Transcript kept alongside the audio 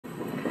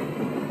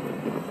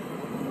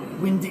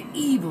when the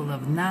evil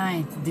of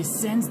night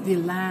descends the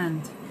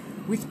land,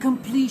 with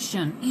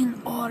completion in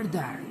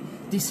order,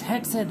 this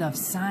hexad of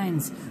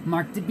signs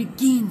mark the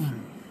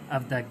beginning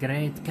of the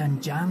Great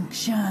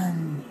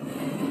Conjunction.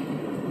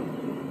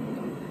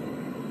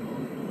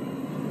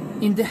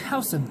 In the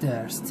House of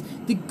Durst,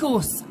 the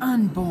ghosts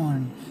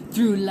unborn,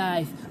 through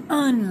life,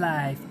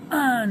 unlife,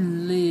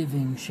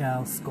 unliving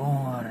shall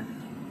scorn.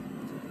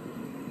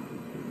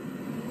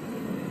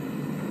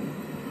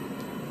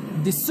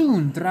 The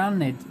soon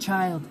drowned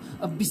child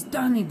of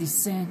Bistani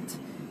descent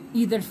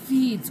either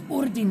feeds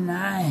or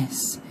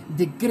denies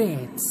the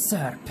great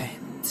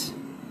serpent.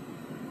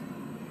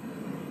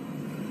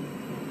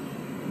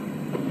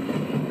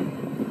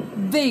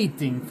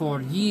 Waiting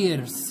for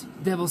years,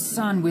 Devil's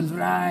Son will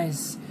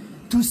rise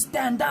to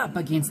stand up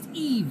against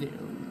evil.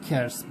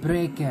 Curse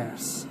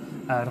breakers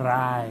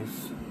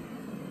arrive.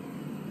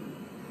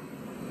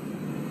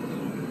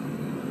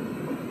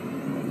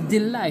 The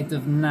light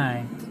of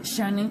night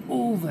shining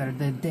over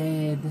the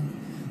dead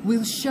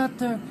will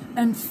shudder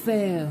and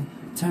fail,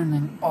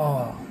 turning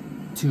all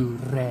to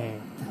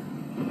red.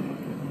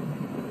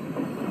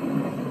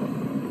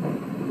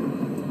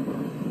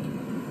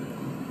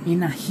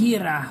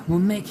 Inahira will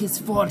make his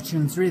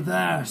fortunes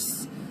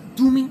reverse,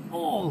 dooming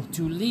all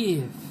to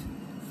live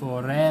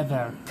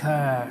forever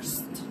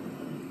cursed.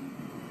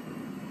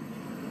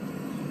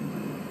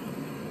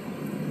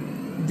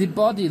 The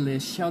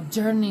bodiless shall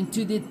journey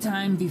to the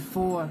time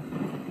before,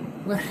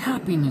 where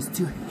happiness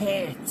to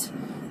hate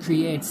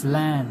creates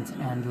land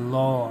and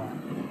lore.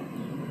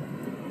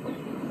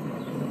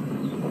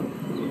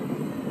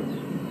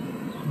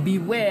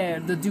 Beware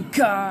the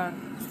Dukar,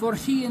 for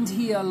he and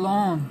he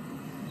alone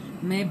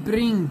may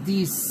bring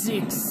these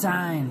 6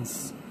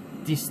 signs,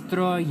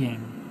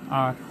 destroying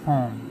our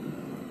home.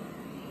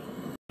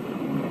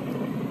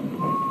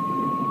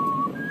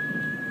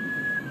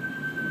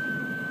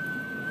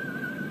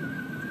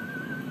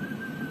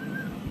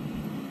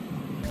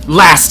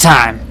 Last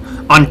time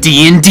on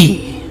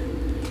D&D.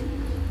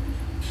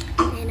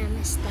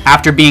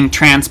 After being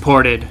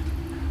transported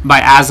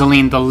by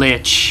Azaleen the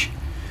Lich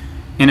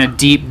in a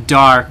deep,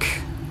 dark,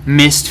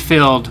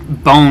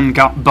 mist-filled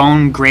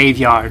bone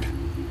graveyard,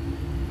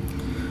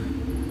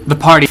 the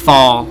party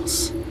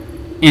falls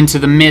into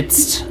the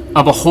midst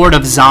of a horde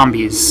of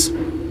zombies.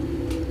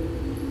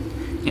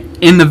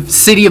 In the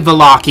city of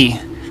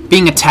Valaaki,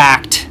 being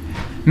attacked,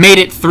 made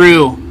it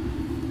through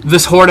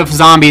this horde of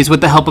zombies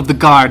with the help of the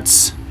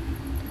guards.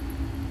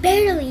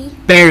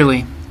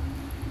 Barely.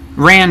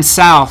 Ran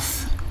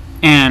south,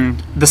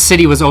 and the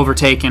city was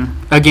overtaken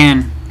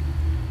again.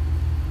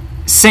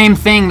 Same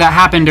thing that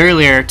happened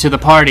earlier to the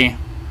party,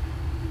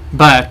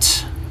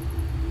 but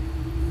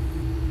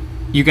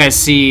you guys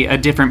see a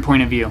different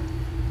point of view.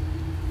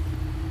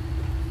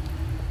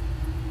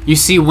 You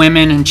see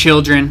women and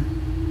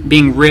children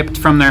being ripped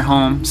from their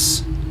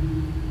homes,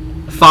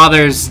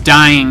 fathers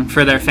dying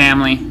for their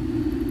family,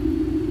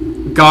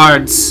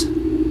 guards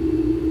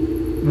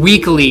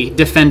weakly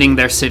defending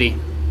their city.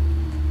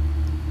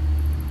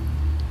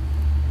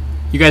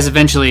 You guys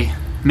eventually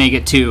make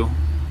it to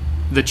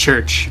the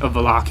Church of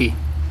Valaaki.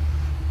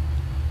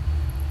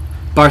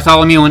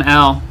 Bartholomew and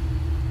Elle,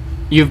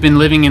 you've been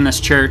living in this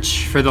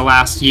church for the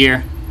last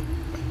year,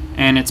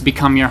 and it's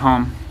become your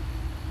home.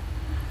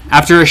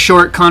 After a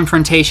short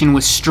confrontation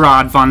with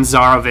Strahd von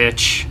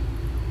Zarovich,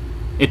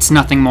 it's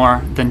nothing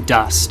more than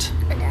dust.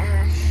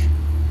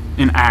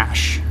 And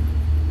ash.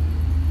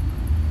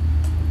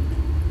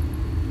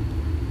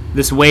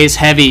 This weighs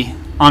heavy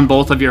on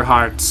both of your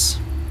hearts.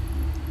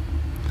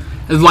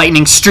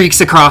 Lightning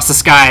streaks across the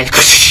sky.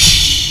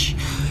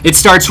 It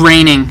starts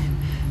raining.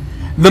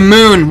 The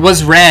moon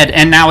was red,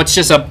 and now it's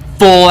just a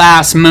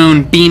full-ass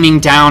moon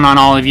beaming down on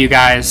all of you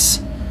guys.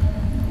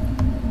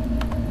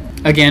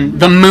 Again,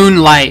 the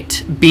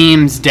moonlight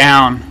beams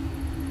down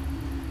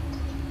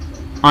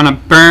on a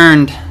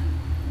burned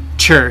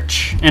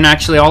church. And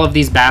actually, all of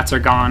these bats are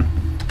gone.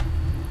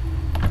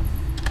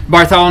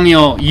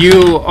 Bartholomew,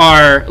 you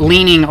are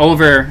leaning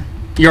over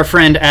your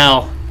friend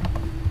Elle,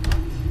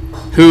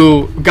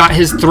 who got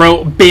his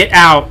throat bit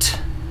out,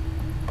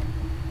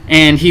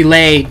 and he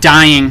lay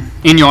dying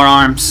in your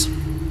arms.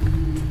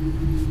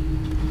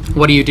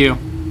 What do you do?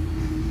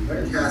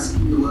 I cast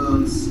the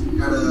wounds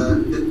at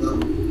a 5th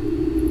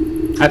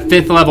level. At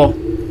 5th level.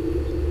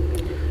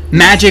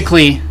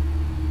 Magically,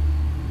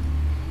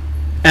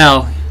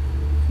 Elle,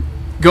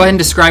 go ahead and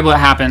describe what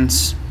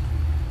happens.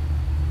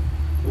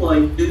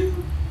 Like, dude,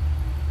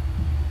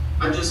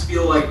 I just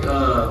feel like,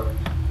 how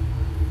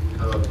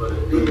do I put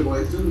it? Do the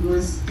voice.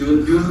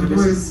 Do the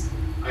voice.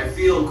 I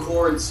feel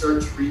chords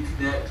start to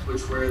reconnect,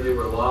 which where they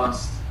were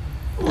lost.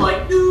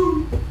 Like,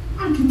 dude,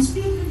 I can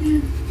speak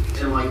again.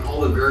 And like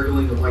all the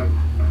gurgling of like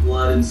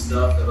blood and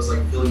stuff that was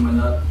like filling my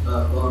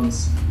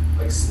lungs,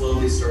 like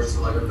slowly starts to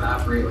like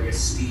evaporate like a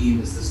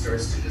steam as this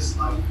starts to just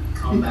like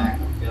come back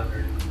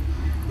together.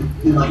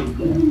 Like,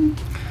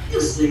 you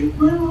saved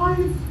my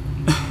life.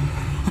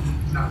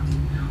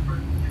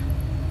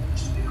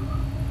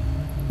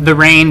 The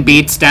rain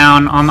beats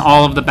down on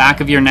all of the back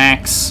of your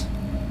necks.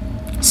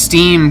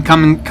 Steam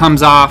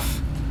comes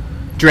off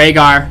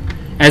Dragar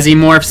as he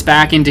morphs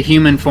back into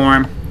human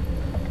form.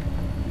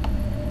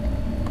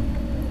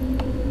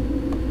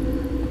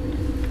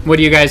 What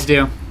do you guys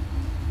do?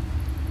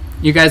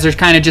 You guys are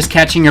kind of just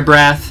catching your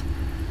breath,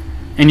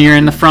 and you're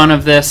in the front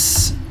of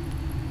this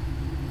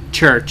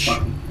church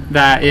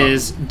that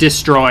is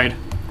destroyed.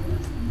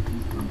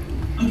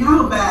 Like,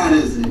 how bad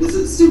is it? Is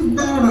it super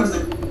bad or is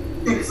it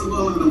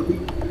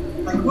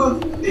fixable? Like, what's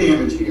the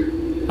damage here?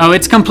 Oh,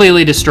 it's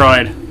completely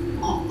destroyed.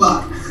 Oh,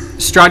 fuck.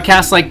 Strahd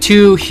casts like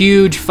 2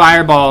 huge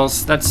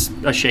fireballs. That's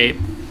a shape.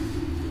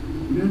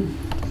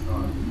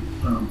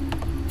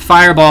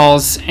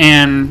 Fireballs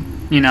and,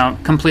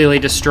 completely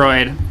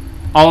destroyed.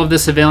 All of the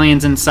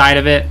civilians inside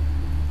of it,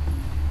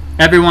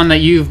 everyone that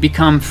you've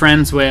become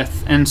friends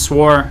with and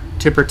swore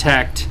to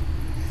protect,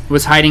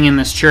 was hiding in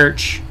this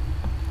church.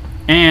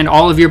 And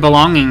all of your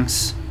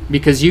belongings,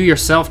 because you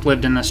yourself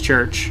lived in this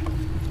church.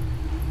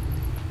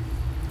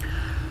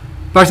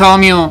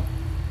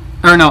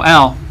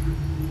 El,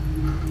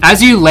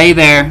 as you lay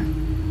there,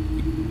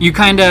 you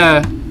kind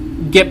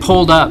of get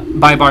pulled up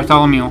by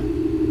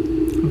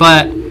Bartholomew.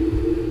 But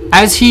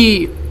as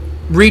he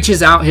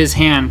reaches out his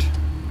hand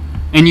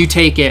and you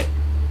take it,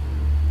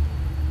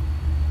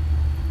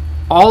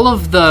 all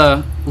of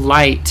the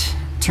light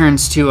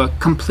turns to a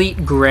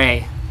complete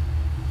gray.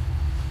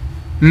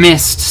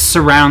 Mist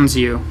surrounds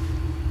you.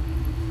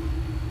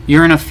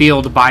 You're in a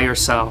field by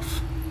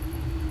yourself.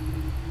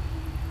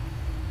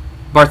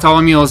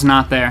 Bartholomew is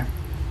not there.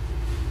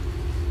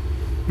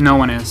 No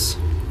one is.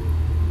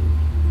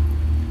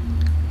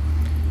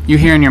 You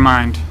hear in your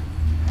mind,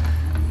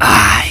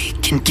 I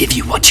can give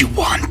you what you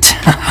want.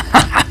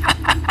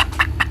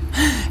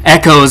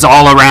 Echoes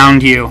all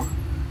around you.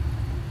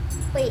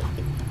 Wait.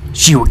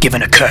 You were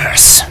given a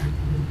curse.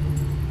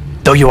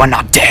 Though you are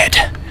not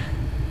dead,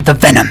 the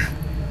venom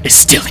is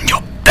still in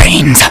your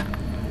veins.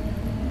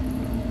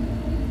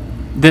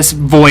 This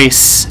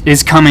voice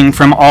is coming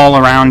from all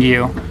around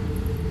you,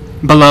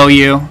 below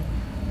you,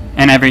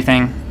 and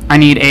everything. I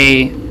need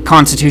a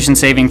Constitution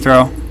saving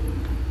throw,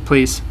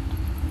 please.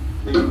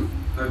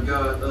 I've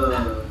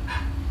got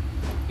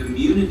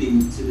immunity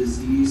to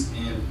disease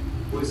and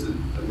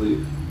poison, I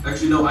believe.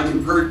 Actually, no, I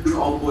can purge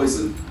all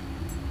poison.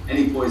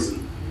 Any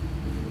poison.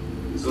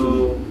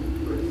 So...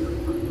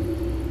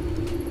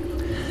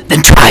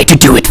 Then try to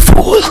do it,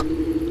 fool.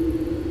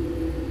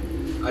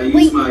 I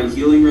use my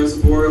healing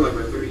reservoir, like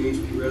my 30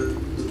 HP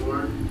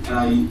reservoir, and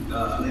I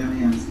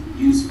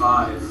use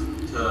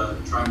 5 to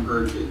try and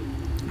purge it.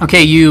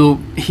 Okay, you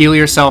heal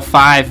yourself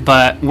 5,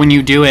 but when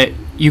you do it,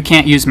 you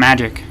can't use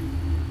magic.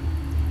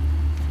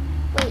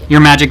 Your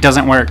magic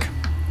doesn't work.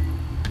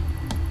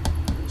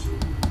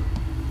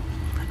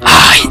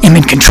 I am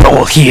in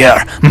control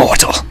here,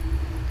 mortal.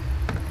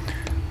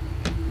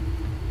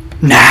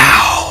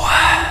 Now,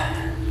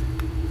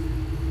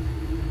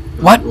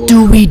 what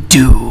do we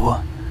do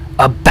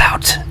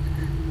about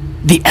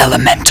the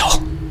elemental?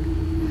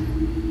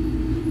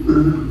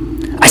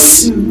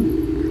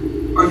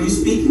 Are you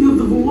speaking of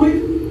the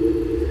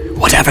void?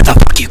 Whatever the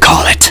fuck you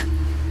call it.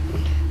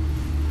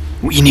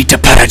 We need to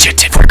purge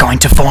it if we're going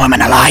to form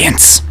an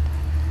alliance.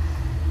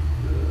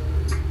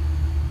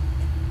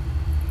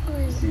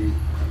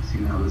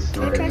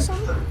 Can I try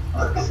something?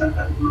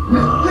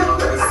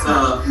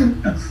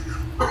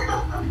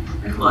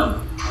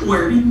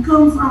 Where do you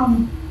come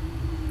from?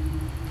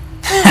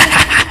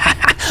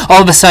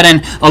 All of a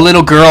sudden, a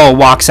little girl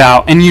walks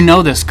out, and you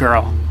know this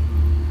girl.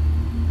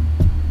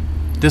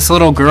 This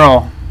little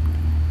girl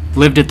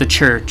lived at the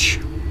church,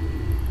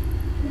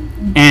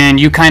 and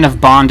you kind of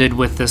bonded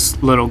with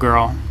this little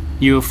girl.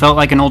 You felt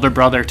like an older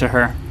brother to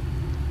her.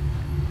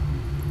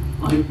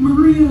 Like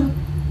Maria?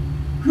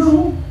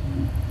 No.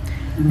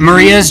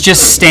 Maria's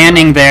just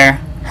standing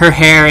there, her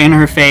hair in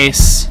her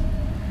face.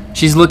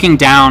 She's looking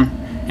down,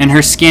 and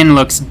her skin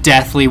looks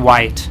deathly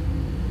white.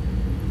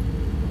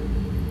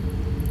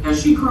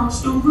 Has she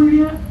crossed over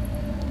yet?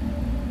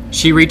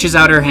 She reaches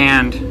out her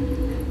hand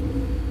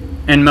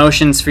and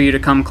motions for you to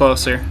come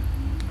closer.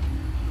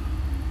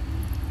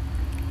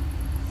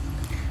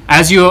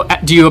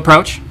 Do you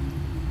approach?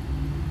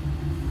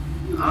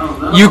 I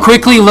don't know. You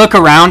quickly look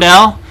around,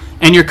 El,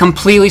 and you're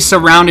completely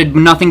surrounded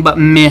with nothing but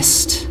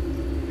mist.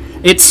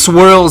 It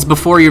swirls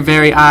before your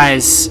very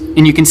eyes,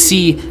 and you can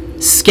see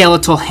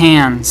skeletal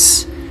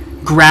hands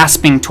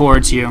grasping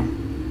towards you,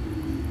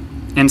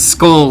 and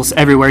skulls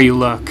everywhere you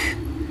look.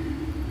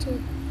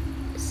 Dude,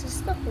 is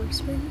this the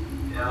horseman?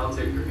 Yeah, I'll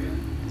take her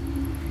hand.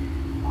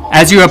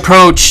 As you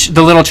approach,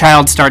 the little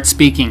child starts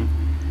speaking.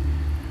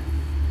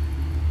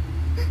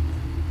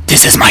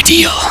 This is my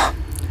deal.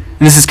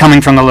 And this is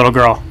coming from the little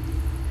girl.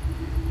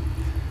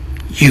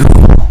 You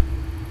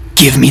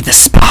give me the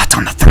spot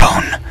on the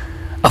throne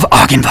of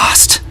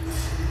Argynvost.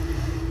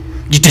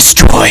 You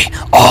destroy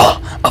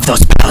all of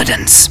those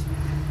paladins.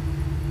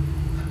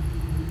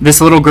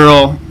 This little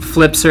girl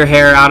flips her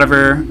hair out of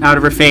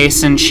her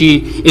face, and she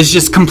is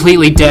just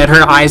completely dead.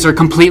 Her eyes are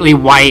completely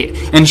white,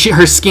 and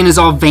her skin is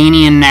all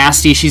veiny and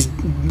nasty.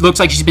 Looks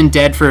like she's been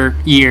dead for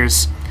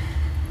years.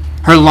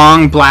 Her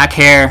long black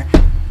hair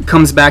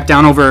comes back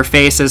down over her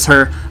face as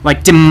her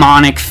like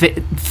demonic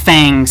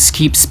fangs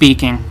keep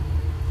speaking.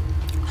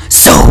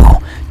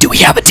 So, do we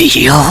have a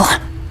deal?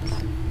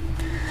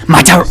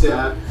 Might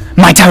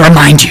I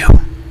remind you,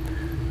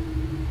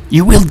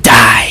 you will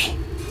die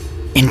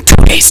in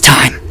 2 days'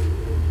 time,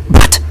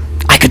 but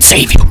I could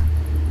save you.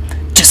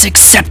 Just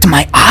accept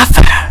my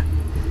offer.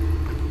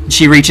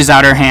 She reaches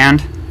out her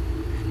hand.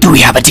 Do we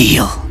have a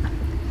deal?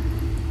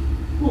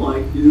 Well,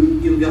 like,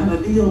 dude, you got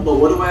a deal, but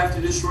what do I have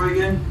to destroy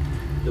again?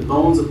 The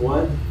bones of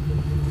what?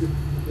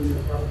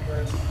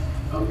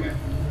 Okay.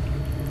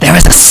 There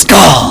is a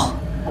skull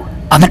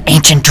of an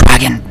ancient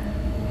dragon.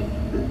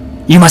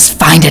 You must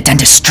find it and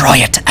destroy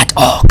it at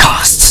all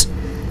costs.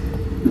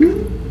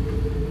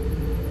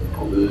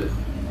 I'll do it.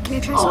 Can I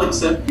try I'll something?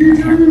 accept your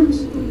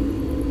terms.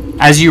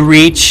 As you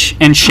reach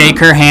and shake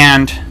her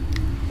hand,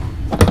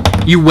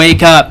 you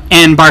wake up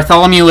and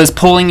Bartholomew is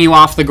pulling you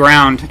off the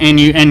ground, and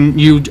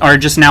you are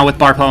just now with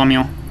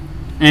Bartholomew.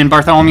 And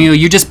Bartholomew,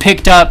 you just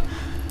picked up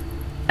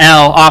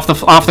L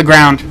off the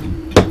ground,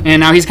 and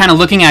now he's kind of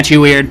looking at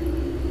you weird.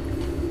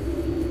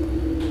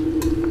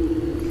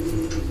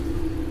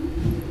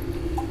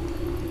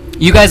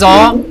 You guys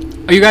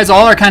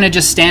all are kind of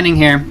just standing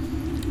here,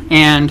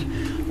 and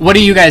what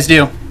do you guys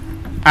do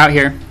out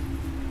here?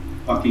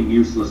 Fucking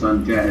useless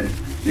undead.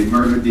 They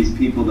murdered these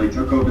people. They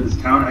took over this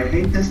town. I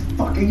hate this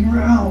fucking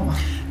realm.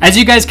 As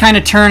you guys kind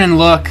of turn and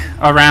look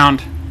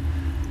around,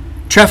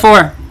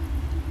 Trefor,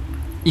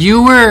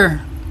 you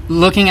were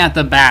looking at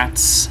the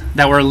bats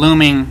that were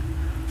looming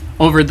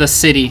over the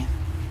city,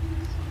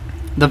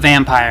 the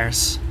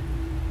vampires.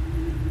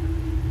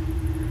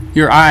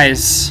 Your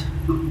eyes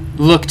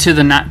look to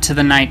the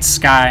night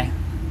sky,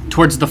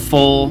 towards the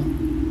full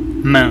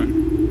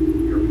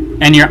moon,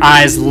 and your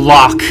eyes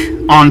lock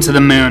onto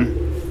the moon.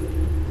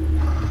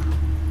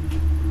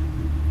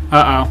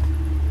 Uh-oh.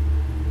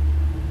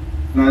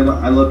 And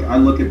I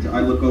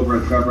look over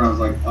at Trevor and I was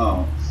like,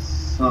 oh,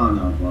 son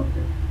of a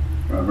bitch.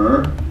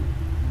 Trevor,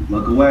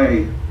 look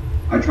away.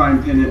 I try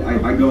and pin it.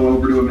 I go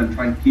over to him and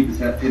try and pin his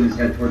head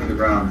towards the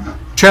ground.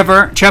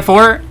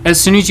 Trefor,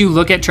 as soon as you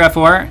look at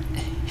Trefor,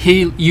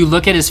 you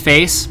look at his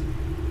face,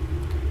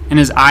 and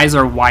his eyes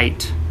are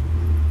white,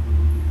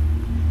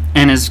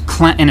 and his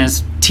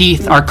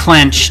teeth are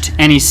clenched,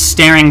 and he's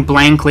staring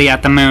blankly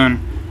at the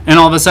moon. And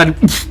all of a sudden,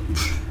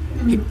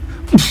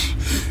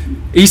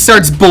 he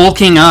starts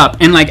bulking up,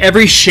 and like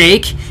every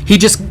shake,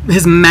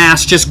 his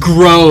mass just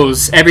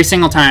grows every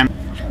single time.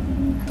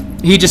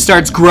 He just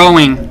starts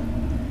growing,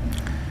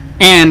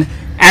 and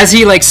as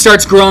he like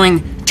starts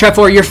growing,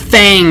 Trefor, your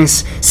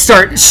fangs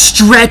start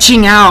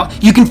stretching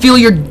out. You can feel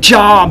your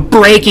jaw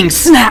breaking.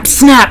 Snap,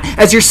 snap,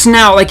 as your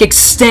snout like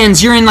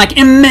extends. You're in like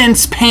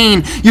immense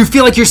pain. You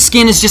feel like your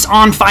skin is just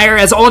on fire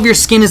as all of your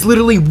skin is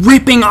literally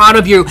ripping out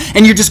of you,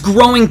 and you're just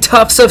growing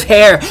tufts of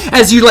hair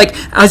as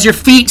your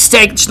feet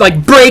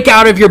break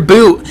out of your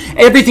boot.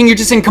 Everything, you're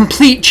just in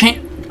complete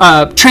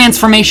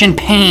transformation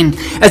pain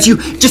as you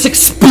just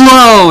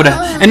explode,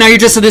 and now you're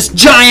just this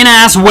giant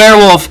ass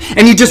werewolf,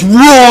 and you just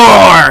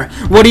roar.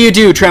 What do you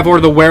do,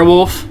 Trevor the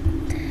werewolf?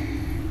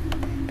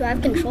 Do I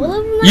have control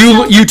over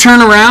myself? You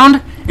turn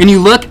around and you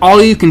look.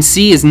 All you can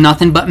see is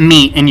nothing but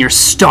meat, and you're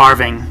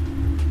starving.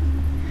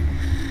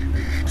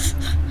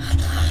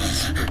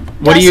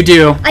 What do you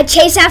do? I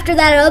chase after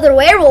that other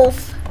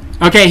werewolf.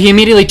 Okay, he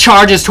immediately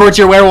charges towards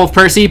your werewolf,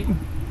 Percy.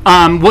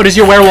 What does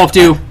your werewolf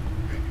do?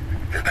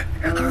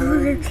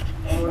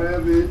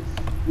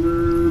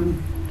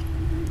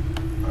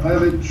 I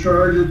have it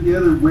charged at the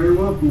other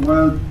werewolf, but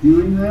while it's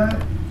doing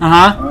that,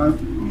 I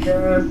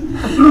cast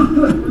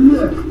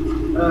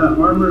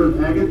Armor of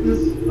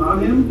Agathis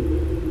on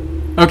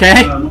him.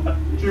 Okay. My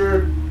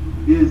picture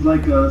is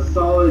like a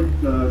solid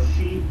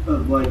sheet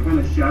of like kind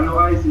of shadow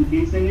ice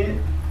encasing it.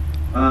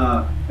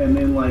 And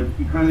then like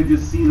you kind of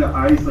just see the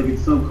ice, like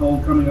it's so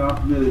cold coming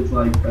off of it, it's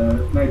like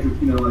nitrous,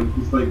 like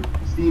it's like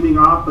steaming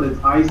off, but it's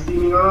ice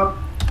steaming off.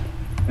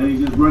 And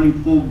he's just running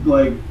full,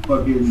 like,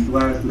 fucking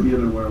blast of the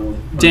other werewolf.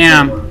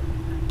 Damn.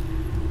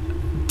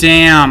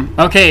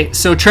 Okay,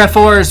 so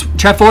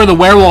Trefor the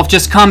werewolf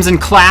just comes and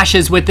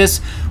clashes with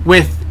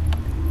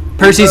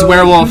Percy's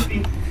werewolf.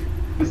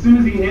 As soon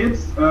as he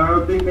hits, I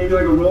would think maybe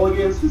like a roll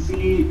against to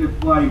see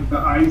if, like, the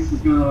ice is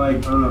gonna,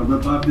 like, I don't know,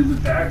 rip up his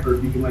attack, or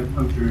if he can, like,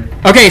 puncture it.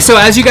 Okay, so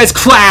as you guys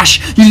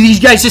clash, you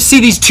guys just see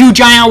these two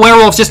giant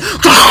werewolves just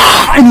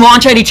and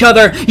launch at each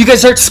other. You guys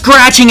start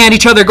scratching at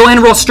each other. Go ahead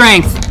and roll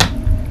strength.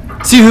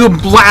 See who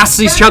blasts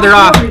each other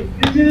off.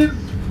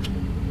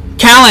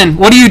 Callan,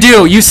 what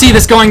do? You see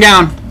this going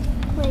down.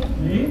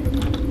 Wait.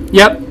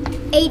 Yep.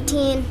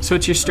 18. So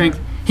it's your strength.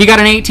 He got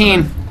an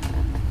 18.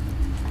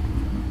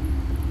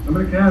 I'm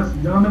gonna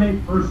cast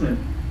Dominate Person.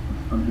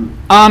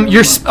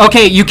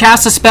 Okay, you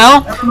cast a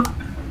spell?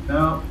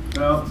 No.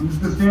 I'm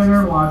just gonna stand there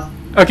and watch.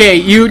 Okay,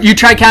 you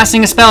try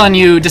casting a spell and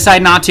you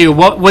decide not to.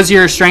 What was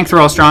your strength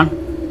roll, Strahd?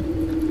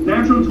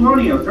 Natural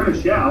 20. I was trying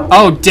to shout.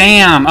 Oh,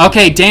 damn.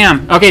 Okay,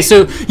 damn. Okay,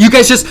 so you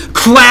guys just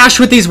clash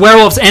with these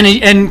werewolves, and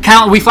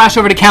we flash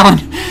over to Callan,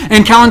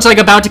 and Callan's like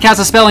about to cast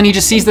a spell, and he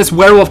just sees this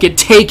werewolf get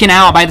taken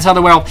out by this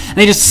other werewolf, and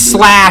they just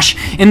slash,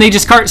 and they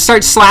just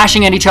start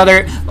slashing at each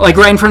other, like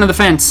right in front of the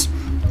fence.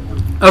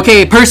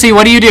 Okay, Percy,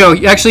 what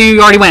do? Actually,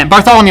 you already went.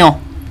 Bartholomew.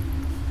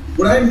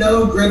 Would I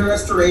know Greater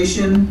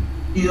Restoration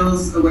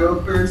heals a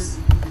werewolf curse?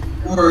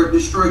 Or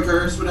destroy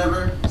curse,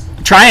 whatever?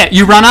 Try it.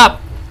 You run up.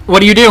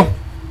 What do?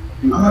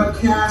 I'm gonna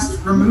cast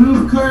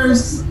Remove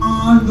Curse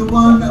on the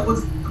one that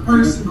was the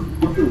person.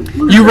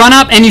 You run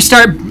up and you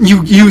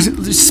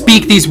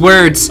speak these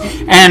words,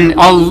 and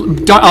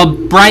a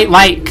bright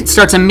light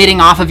starts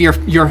emitting off of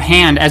your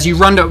hand as you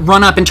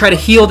run up and try to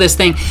heal this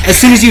thing. As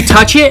soon as you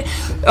touch it,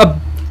 a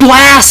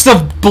blast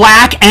of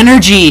black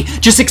energy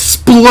just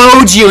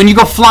explodes you, and you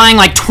go flying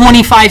like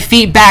 25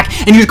 feet back,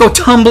 and you go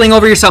tumbling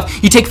over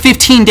yourself. You take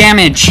 15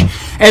 damage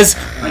as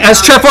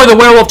Trefor the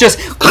werewolf just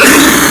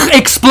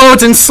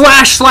explodes and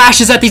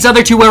slashes at these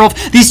other two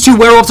werewolves. These two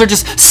werewolves are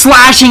just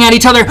slashing at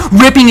each other,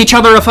 ripping each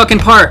other a fucking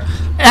part.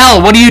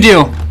 Elle, what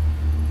do?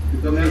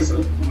 Okay,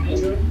 so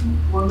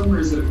one of them, or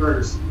is it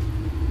first?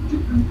 You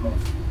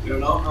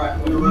don't know? Alright,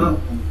 what about?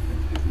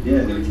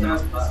 Yeah, Gonna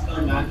cast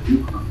Dispel Magic.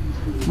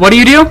 What do?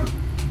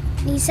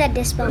 You said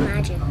Dispel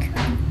Magic.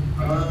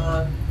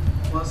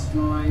 Plus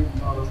my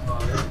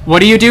modifier. What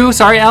do you do?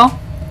 Sorry, Elle?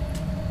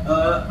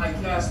 I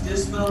cast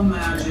Dispel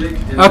Magic.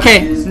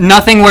 Okay,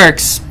 nothing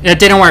works. It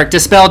didn't work.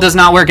 Dispel does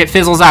not work. It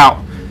fizzles out.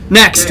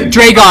 Next,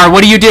 Dragar,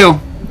 what do?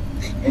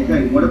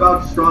 Okay, what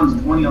about Strahd's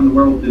 20 on the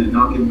werewolf? Did it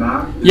knock him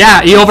back?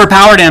 Yeah, he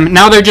overpowered him.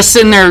 Now they're just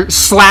sitting there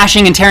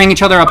slashing and tearing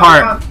each other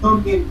apart.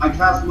 I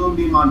cast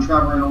Moonbeam on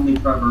Trevor and only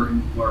Trevor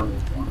in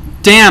werewolf form.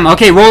 Damn,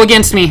 okay, roll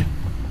against me.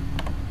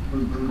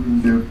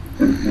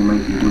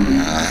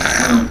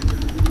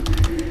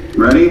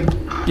 Ready?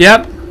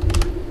 Yep.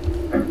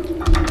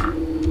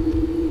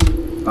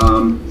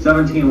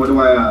 17, what do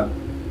I add?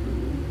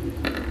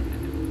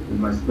 Is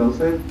my spell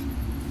save?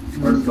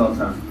 Or spell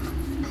time?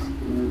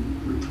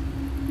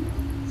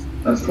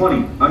 That's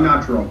 20.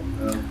 Unnatural.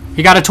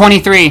 He got a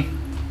 23.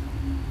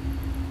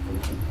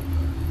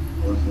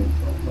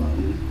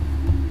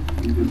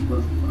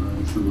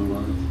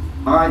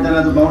 Alright, then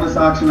as a bonus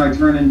action, I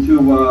turn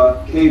into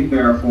a cave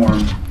bear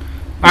form.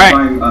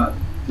 Alright.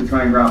 To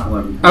try and grapple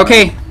him.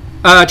 Okay.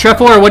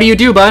 Trefor, what do you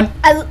do, bud?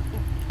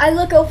 I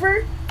look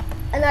over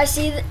and I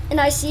see it.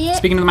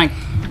 Speaking to the mic.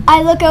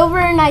 I look over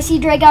and I see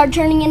Dragar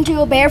turning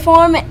into a bear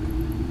form,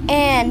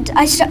 and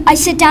I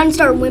sit down and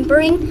start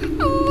whimpering.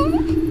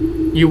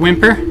 You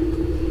whimper?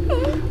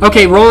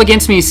 Okay, roll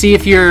against me. See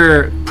if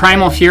your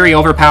Primal Fury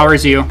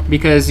overpowers you,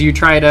 because you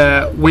try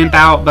to wimp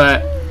out,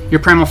 but your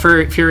Primal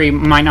Fury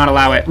might not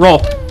allow it.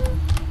 Roll.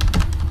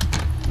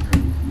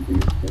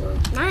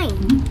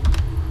 9.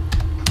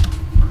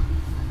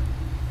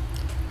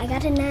 I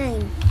got a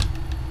 9.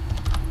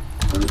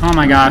 Oh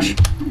my gosh.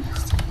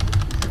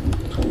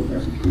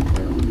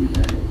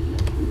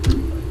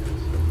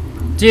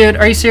 Dude,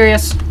 are you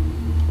serious?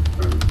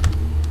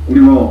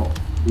 Roll.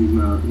 He's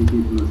not. He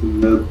keeps missing.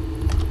 Nope.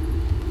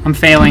 I'm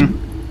failing.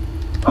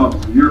 Oh,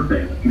 so you're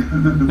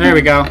failing. There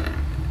we go.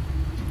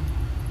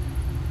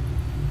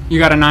 You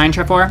got a 9,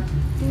 Trefor?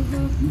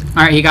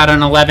 Alright, he got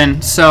an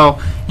 11. So,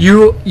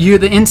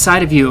 the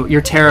inside of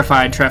you're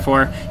terrified,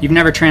 Trefor. You've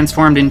never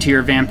transformed into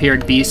your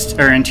vampiric beast,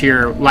 or into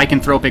your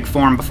lycanthropic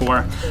form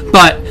before.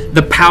 But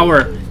the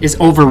power is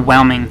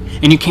overwhelming,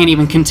 and you can't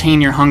even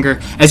contain your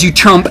hunger. As you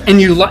jump, and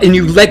you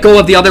let go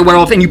of the other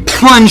werewolf, and you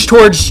plunge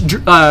towards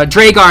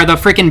Dragar, the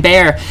freaking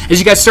bear, as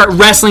you guys start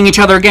wrestling each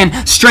other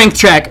again. Strength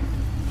check.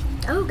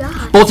 Oh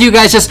god. Both of you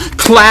guys just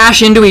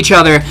clash into each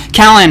other.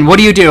 Callan, what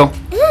do?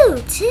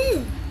 Ooh,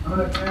 2.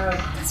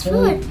 That's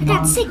 4. I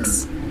got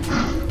 6.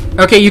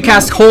 Okay, you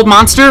cast Hold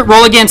Monster.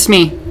 Roll against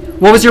me.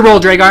 What was your roll,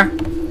 Dragar?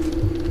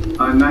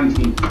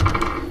 19.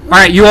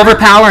 Alright, you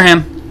overpower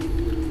him.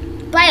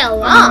 By a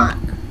lot.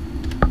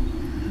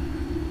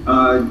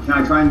 Can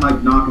I try and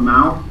knock him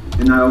out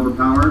and not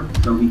overpower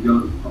so he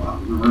goes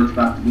reverts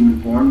back to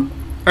human form?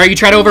 Alright, you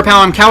try to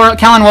overpower him.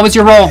 Callan, what was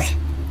your roll?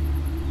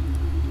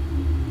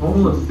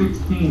 Total of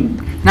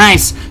 16.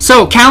 Nice.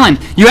 So, Callan,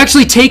 you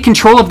actually take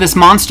control of this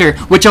monster,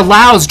 which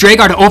allows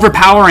Dragar to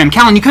overpower him.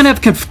 Callan, you kind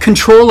of have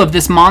control of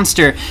this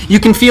monster. You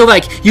can feel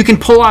like you can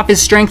pull off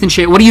his strength and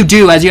shit. What do you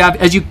do as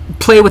you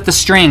play with the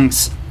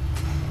strings?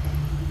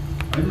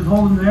 I just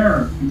hold him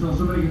there until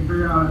somebody can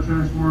figure out how to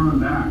transform him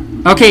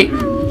back. Okay,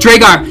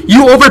 Dragar,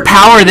 you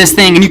overpower this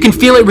thing, and you can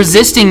feel it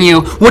resisting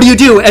you. What do you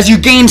do as you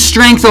gain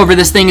strength over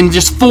this thing in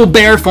just full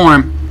bear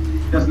form?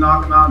 Just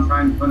knock him out and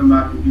try and put him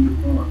back in human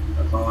form.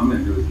 That's all I'm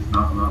gonna do is just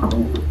knock him out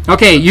cold.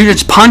 Okay, you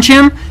just punch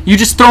him. You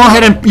just throw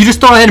ahead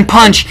and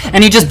punch,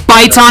 and he just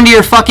bites onto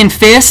your fucking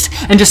fist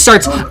and just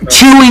starts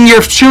chewing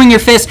your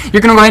fist.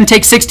 You're gonna go ahead and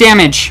take 6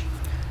 damage.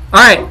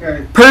 All right,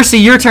 Okay. Percy,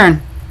 your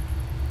turn.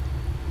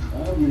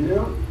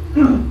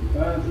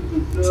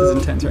 This is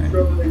intense, right?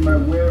 My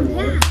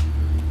werewolf.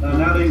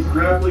 Now that he's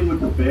grappling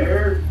with the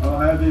bear, I'll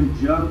have him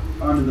jump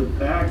onto the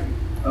back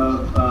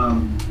of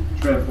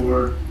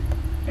Trefor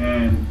and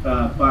and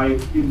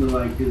bite into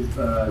like his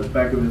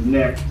back of his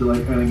neck to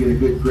like kind of get a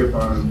good grip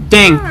on him.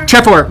 Dang,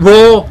 Trevor,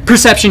 roll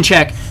perception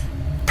check.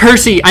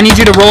 Percy, I need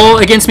you to roll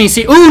against me.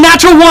 See, ooh,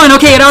 natural 1.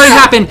 Okay, it already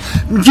happened.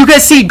 You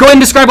guys see? Go ahead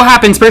and describe what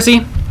happens,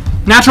 Percy.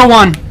 Natural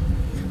 1.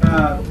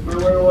 My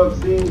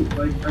werewolf seeing,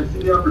 like, I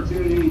see the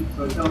opportunity,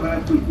 so I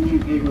telepathically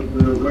communicate with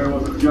the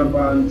werewolf to jump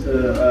onto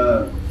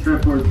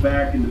Trevor's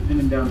back and to pin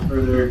him down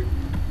further,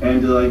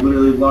 and to like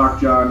literally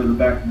lockjaw into the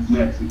back of his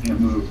neck so he can't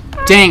move.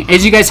 Dang,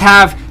 as you guys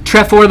have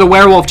Trevor the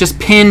werewolf just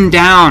pinned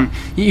down,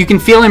 you can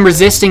feel him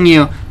resisting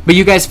you, but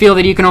you guys feel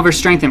that you can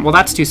overstrength him. Well,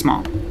 that's too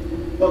small.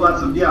 Well,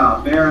 that's a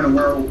bear and a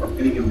werewolf are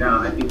pinning him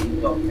down. I think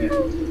he's well pinned.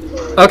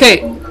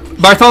 Okay,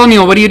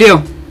 Bartholomew, what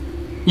do?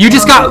 You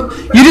just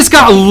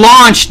got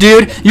launched,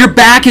 dude. Your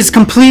back is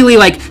completely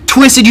like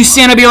twisted. You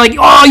stand up, you're like,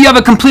 oh, you have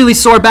a completely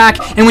sore back,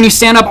 and when you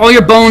stand up, all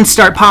your bones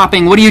start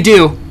popping. What do you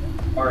do?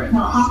 Alright.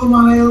 Now, I'm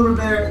on my way over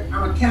there.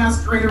 I'm gonna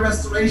cast Greater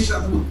Restoration.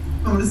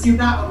 I'm gonna see if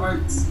that one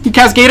works. You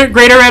cast Greater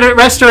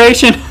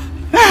Restoration.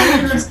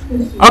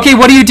 Okay,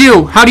 what do you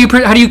do? How do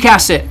you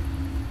cast it?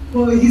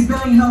 Well, he's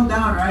being held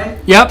down, right?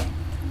 Yep. I'm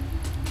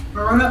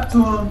gonna run up to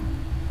him.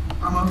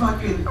 I'm gonna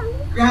fucking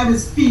grab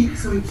his feet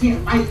so he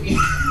can't bite me.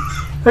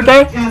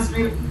 Okay. Cast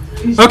Greater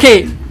Restoration.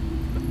 Okay.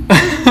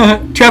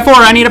 Trevor,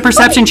 I need a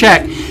perception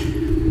check.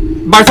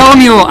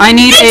 Bartholomew, I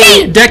need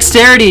a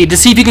dexterity to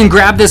see if you can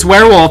grab this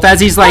werewolf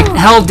as he's like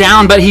held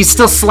down, but he's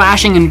still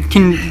slashing and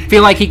can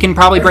feel like he can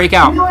probably break I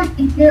out. feel like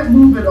he can't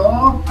move at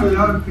all.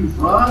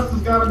 Ross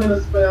has got him in a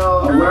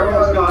spell. A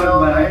werewolf's got him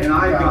back, and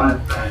I got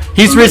it back.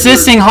 He's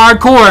resisting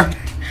hardcore.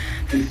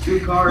 It's 2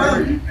 card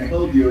energy. I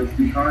told you, it's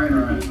 2 card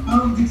energy.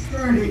 Oh,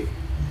 dexterity.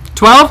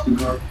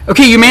 12?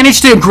 Okay, you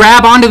managed to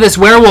grab onto this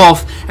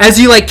werewolf as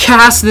you like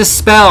cast this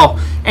spell,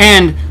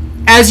 and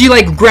as you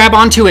like grab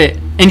onto it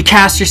and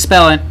cast your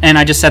spell, and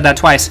I just said that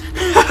twice.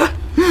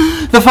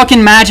 The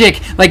fucking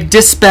magic like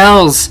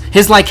dispels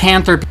his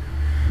lycanthropy.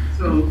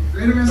 So,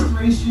 Greater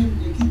Restoration,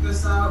 you keep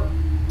this out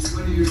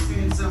when you're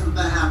seeing stuff like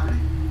that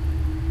happening.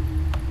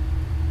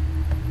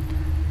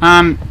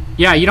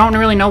 Yeah, you don't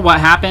really know what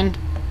happened,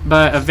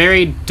 but a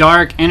very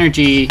dark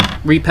energy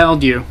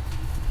repelled you.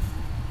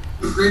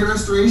 With Greater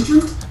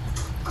Restoration?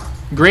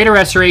 Greater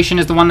Restoration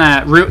is the one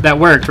that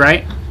worked,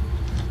 right?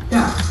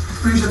 Yeah,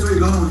 pretty sure that's where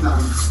you're going with that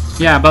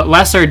one. Yeah, but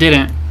Lesser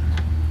didn't.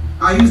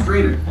 I used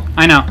Greater.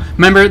 I know.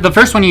 Remember, the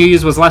first one you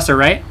used was Lesser,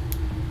 right?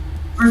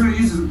 First one I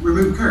used is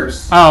Remove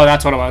Curse. Oh,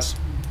 that's what it was.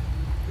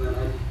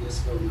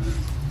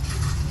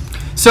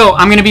 So,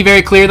 I'm going to be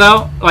very clear,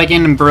 though. Like,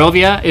 in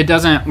Borovia, it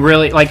doesn't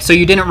really... Like, so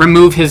you didn't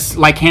remove his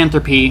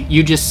lycanthropy.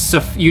 You just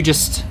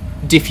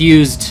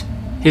diffused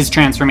his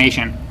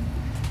transformation.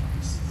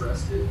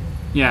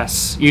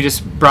 Yes, you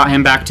just brought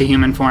him back to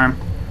human form.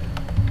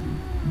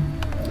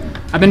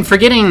 I've been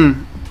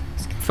forgetting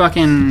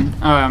fucking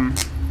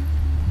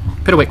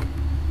Piddlewick.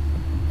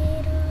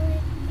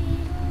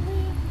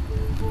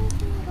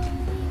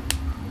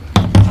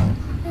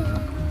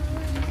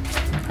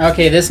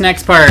 Okay, this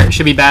next part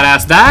should be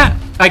badass. That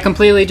I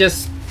completely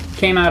just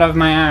came out of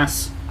my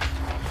ass.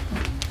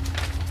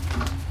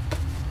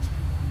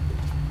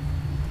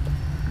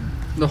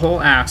 The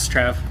whole ass,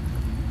 Trev.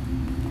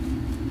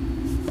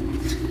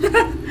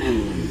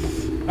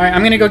 Alright,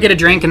 I'm gonna go get a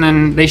drink and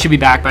then they should be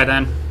back by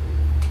then.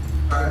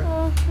 Alright.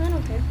 I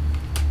don't care.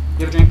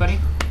 You have a drink, buddy?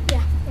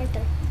 Yeah, right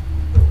there.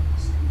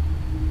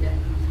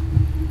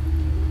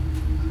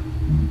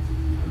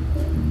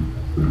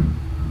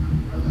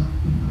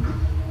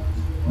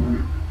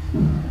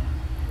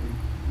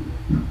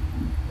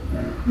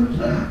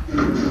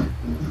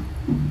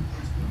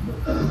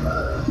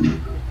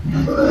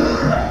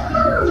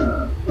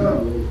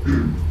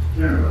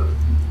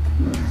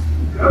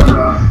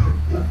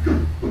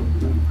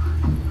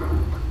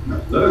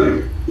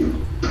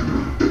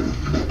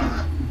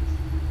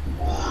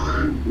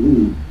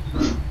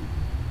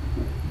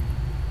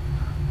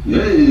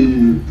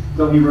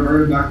 So he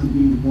reverted back to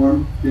being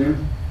form, yeah?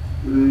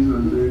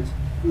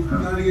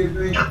 I'm gonna get a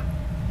drink.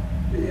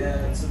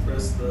 Yeah, and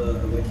suppress the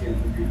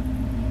lycanthropy.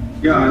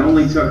 Yeah,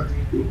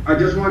 I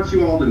just want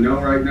you all to know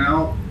right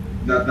now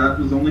that that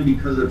was only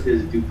because of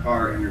his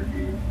Dukar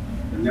energy.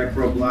 The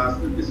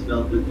Necroblast that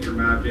dispelled your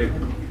magic,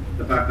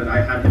 the fact that I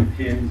had him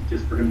pinned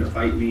just for him to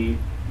fight me,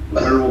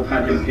 the werewolf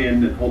had him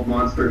pinned, and Old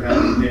Monster had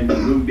him pinned,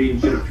 and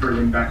Moonbeam should have turned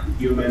him back to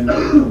human. That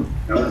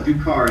was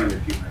Dukar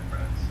energy, my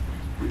friends.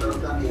 You know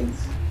what that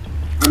means.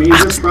 I mean, he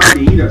just tried to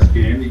eat us,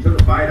 Jim. He took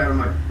a bite out of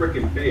my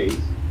frickin' face.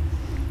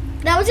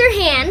 That was your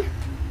hand.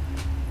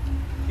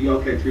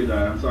 Okay, true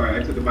that. I'm sorry.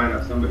 I took a bite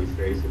out of somebody's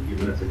face a few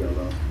minutes ago,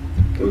 though.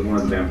 It was one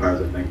of the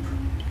vampires, I think.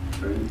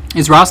 Right?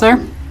 Is Ross there?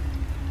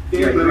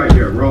 Yeah, he's right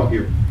here. We're all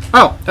here.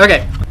 Oh,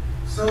 okay.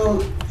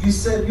 So, you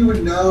said you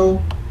would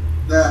know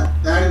that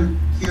didn't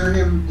cure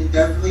him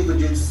indefinitely, but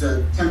just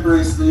a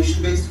temporary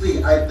solution,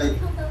 basically? I think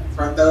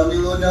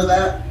Bartholomew would know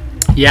that?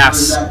 Or is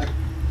Yes. that...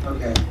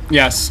 Okay.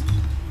 Yes.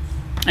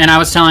 And I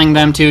was telling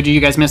them too, do you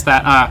guys miss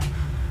that?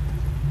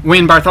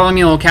 When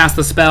Bartholomew cast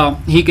the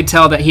spell, he could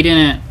tell that he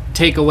didn't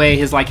take away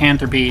his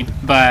lycanthropy,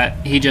 but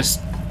he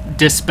just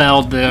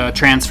dispelled the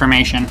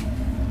transformation.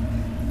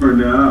 For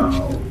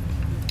now.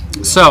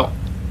 So,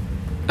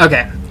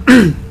 okay.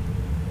 I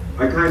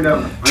kind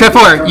of.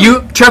 Trefor,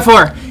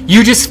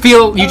 you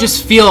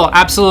just feel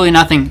absolutely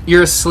nothing.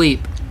 You're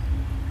asleep.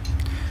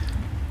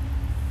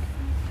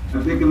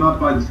 I pick him up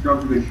by the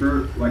scruff of his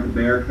shirt like a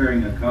bear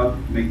carrying a cub,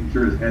 making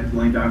sure his head's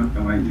laying down,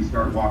 and I just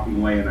start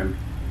walking away and I'm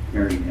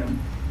carrying him.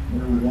 I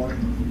don't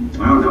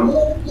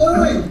know.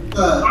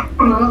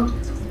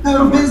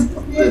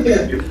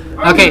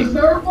 Okay.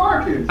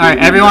 Alright,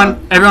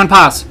 everyone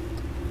pause.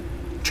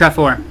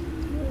 Trefor.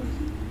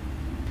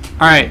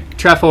 Alright,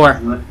 Trefor.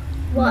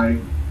 What?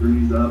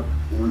 Freeze up.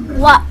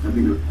 What?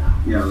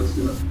 Yeah, let's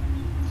do it.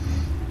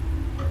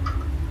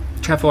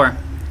 Trefor,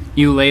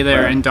 you lay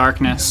there in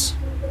darkness.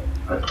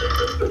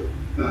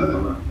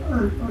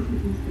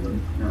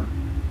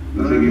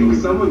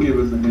 Someone gave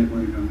us a hint when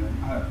we come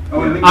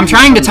in. I'm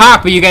trying to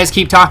talk, but you guys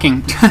keep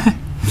talking.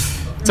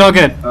 It's all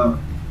good.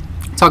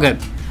 It's all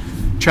good.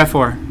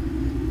 Trefor,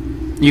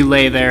 you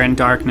lay there in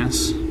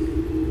darkness.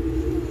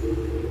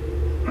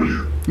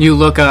 You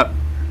look up,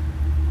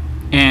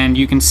 and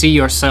you can see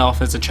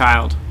yourself as a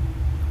child.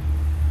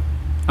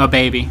 A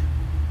baby.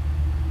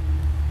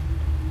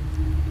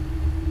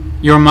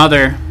 Your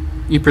mother,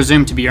 you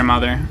presume to be your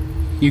mother,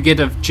 you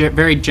get a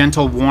very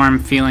gentle, warm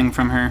feeling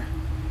from her.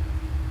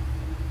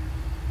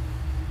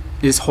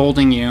 Is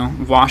holding you,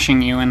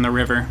 washing you in the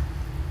river.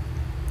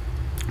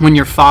 When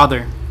your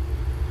father,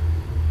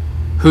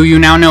 who you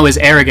now know as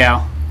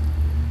Aragel,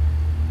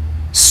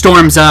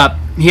 storms up.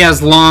 He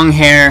has long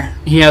hair,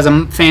 he has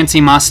a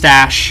fancy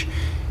mustache,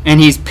 and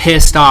he's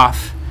pissed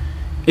off.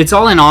 It's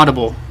all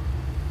inaudible,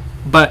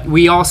 but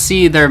we all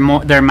see their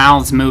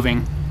mouths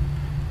moving,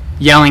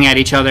 yelling at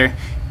each other.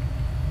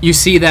 You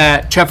see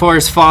that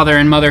Trefor's father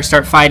and mother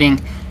start fighting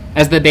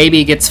as the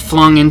baby gets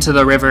flung into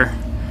the river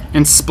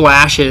and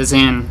splashes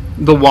in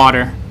the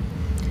water.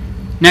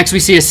 Next we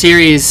see a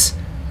series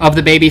of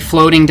the baby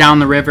floating down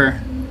the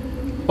river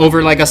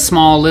over like a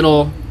small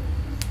little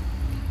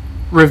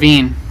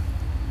ravine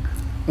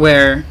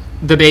where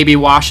the baby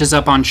washes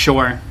up on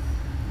shore,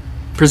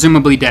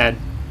 presumably dead,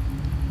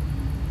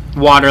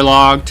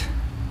 waterlogged,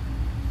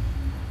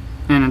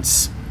 and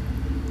it's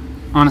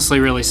honestly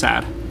really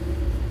sad.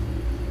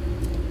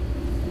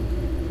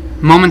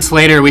 Moments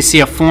later we see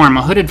a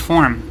hooded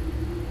form,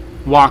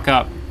 walk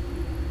up.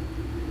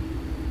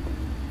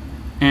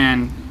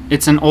 And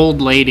it's an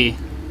old lady.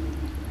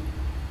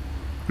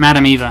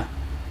 Madame Eva.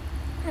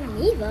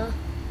 Madame Eva?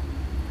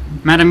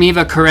 Madame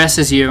Eva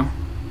caresses you.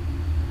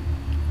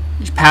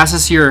 She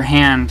passes your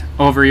hand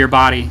over your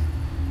body.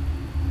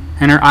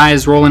 And her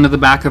eyes roll into the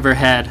back of her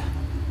head.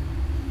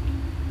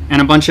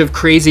 And a bunch of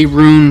crazy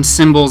rune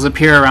symbols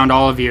appear around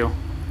all of you.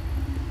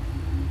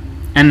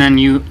 And then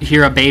you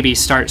hear a baby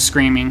start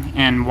screaming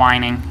and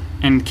whining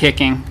and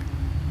kicking.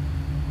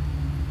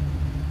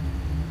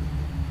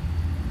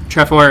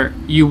 Trefor,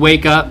 you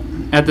wake up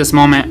at this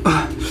moment,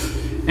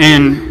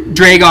 and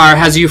Dragar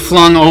has you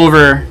flung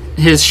over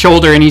his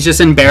shoulder, and he's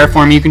just in bear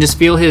form. You can just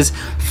feel his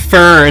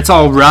fur. It's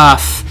all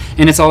rough,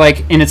 and it's all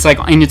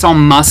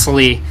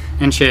muscly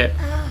and shit.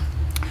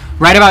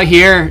 Right about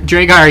here,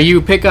 Dragar,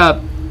 you pick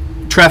up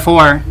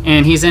Trefor,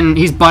 and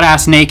he's butt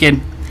ass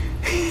naked,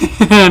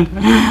 and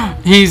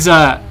he's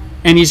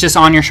just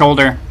on your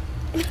shoulder.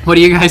 What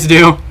do you guys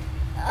do?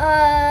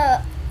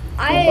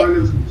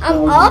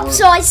 I'm up,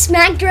 so I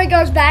smack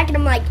Dragar's back, and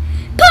I'm like,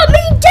 put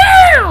me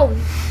down!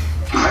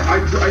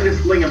 I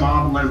just fling him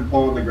off and let him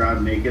fall on the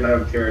ground naked. I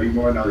don't care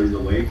anymore now that he's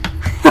awake.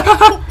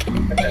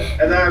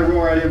 And then I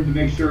roar at him to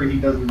make sure he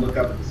doesn't look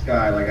up at the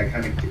sky. Like I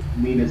kind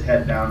of lean his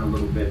head down a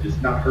little bit,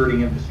 just not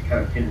hurting him, just to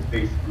kind of pin his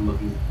face from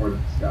looking towards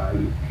the sky.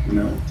 You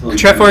know.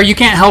 Trefor, you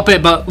can't help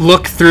it but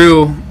look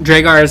through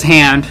Dragar's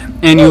hand,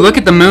 and you look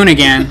at the moon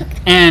again,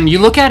 and you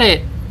look at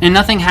it, and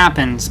nothing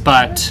happens,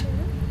 but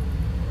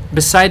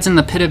besides in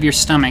the pit of your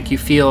stomach, you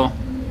feel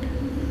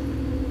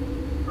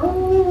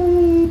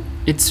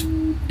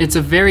it's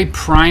a very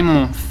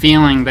primal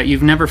feeling that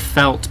you've never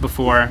felt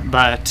before,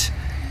 but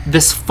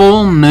this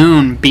full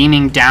moon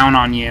beaming down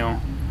on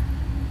you,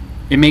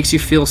 it makes you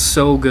feel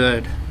so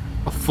good.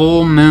 A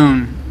full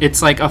moon,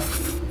 it's like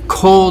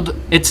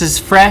it's as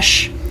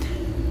fresh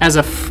as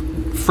a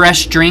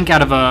fresh drink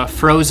out of a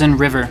frozen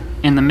river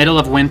in the middle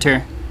of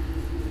winter.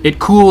 It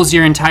cools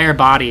your entire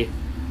body.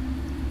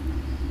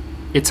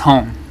 It's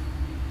home.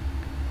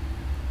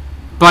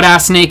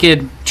 Butt-ass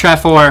naked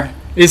Trefor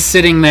is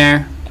sitting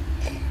there.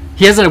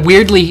 He has a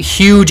weirdly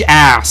huge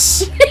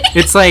ass.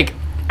 It's like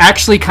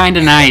actually kind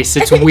of nice.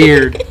 It's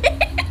weird.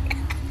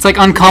 It's like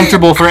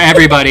uncomfortable for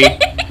everybody.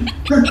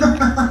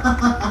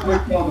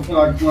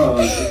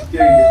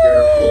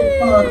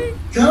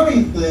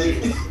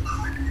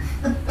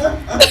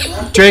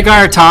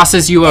 Dragar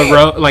tosses you a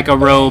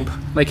robe,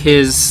 like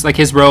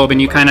his robe,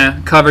 and you kind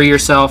of cover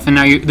yourself. And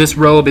now this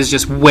robe is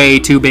just way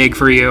too big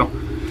for you.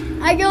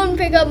 I go and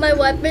pick up my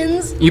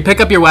weapons. You pick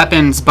up your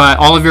weapons, but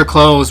all of your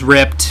clothes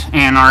ripped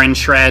and are in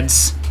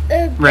shreds.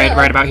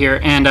 Right about here,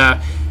 and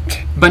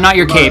but not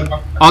your cape.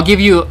 I'll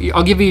give you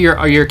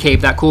your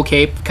cape. That cool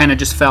cape kind of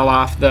just fell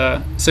off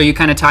so you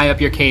kind of tie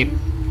up your cape.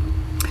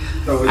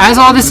 So As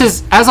all this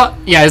is,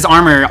 yeah, his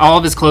armor, all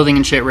of his clothing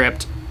and shit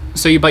ripped.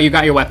 So but you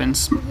got your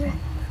weapons.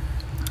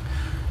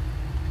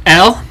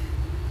 L,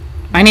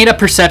 I need a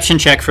perception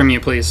check from you,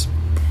 please.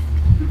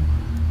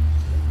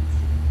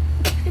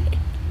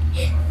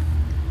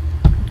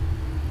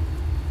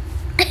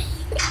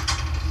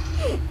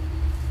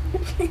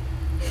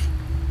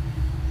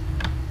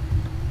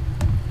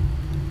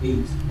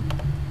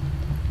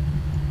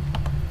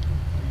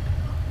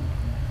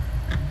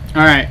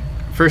 All right.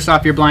 First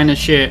off, you're blind as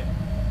shit.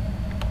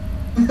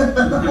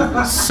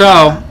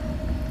 So,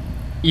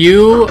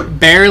 you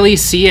barely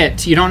see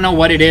it. You don't know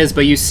what it is,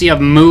 but you see a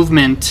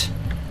movement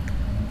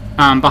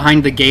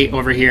behind the gate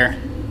over here.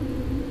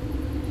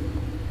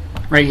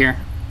 Right here.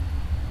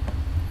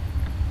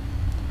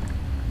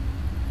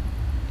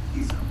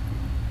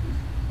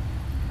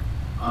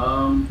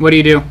 What do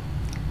you do?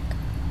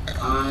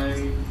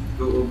 I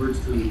go over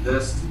to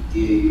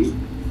investigate.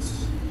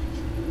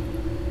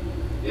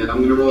 Yeah,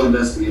 I'm gonna roll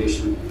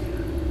investigation.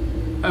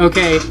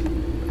 Okay.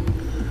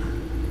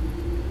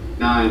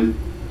 9.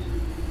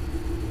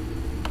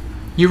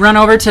 You run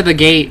over to the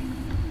gate,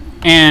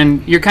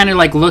 and you're kind of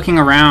like looking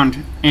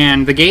around,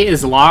 and the gate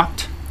is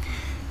locked.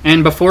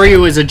 And before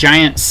you is a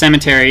giant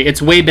cemetery.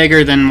 It's way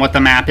bigger than what the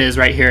map is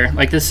right here.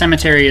 Like, this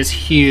cemetery is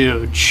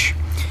huge.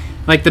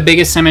 Like, the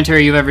biggest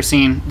cemetery you've ever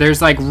seen.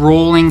 There's, like,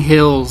 rolling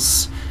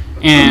hills,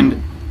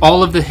 and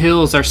all of the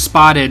hills are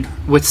spotted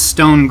with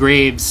stone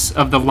graves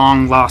of the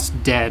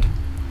long-lost dead.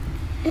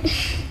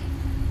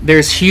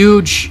 There's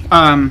huge,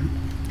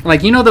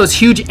 like, you know those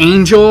huge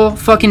angel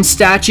fucking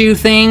statue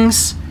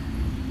things?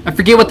 I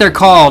forget what they're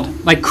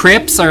called. Like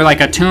crypts, or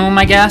like a tomb,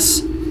 I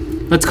guess?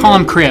 Let's call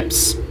them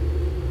crypts.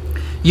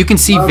 You can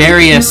see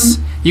various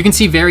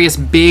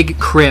big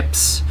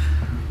crypts.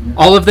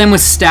 All of them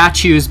with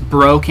statues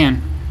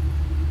broken.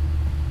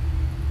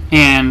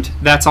 And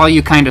that's all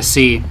you kind of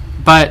see.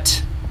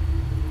 But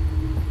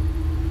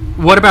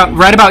what about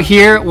right about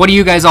here? What do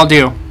you guys all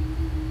do?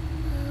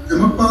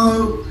 I'm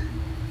about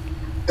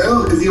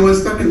because he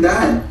was stuck and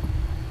died.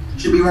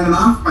 Should be running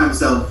off by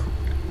himself.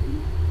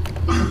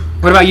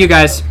 What about you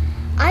guys?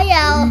 I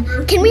yell,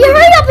 can we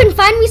hurry up and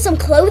find me some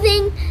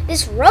clothing?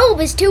 This robe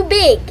is too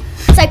big.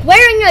 It's like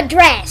wearing a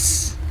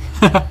dress.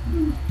 Yeah,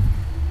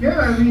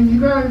 I mean,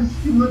 you guys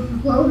can look for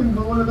clothing,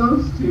 but what are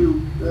those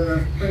two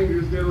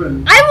strangers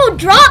doing? I will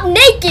drop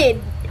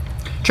naked.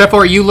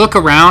 Trevor, you look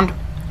around,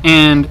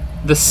 and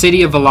the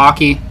city of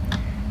Valaaki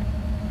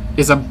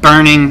is a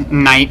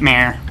burning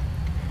nightmare.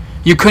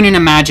 You couldn't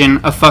imagine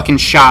a fucking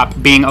shop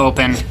being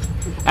open.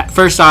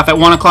 First off, at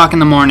 1 o'clock in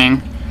the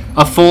morning,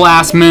 a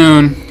full-ass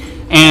moon,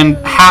 and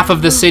half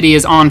of the city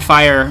is on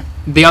fire.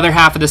 The other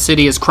half of the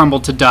city is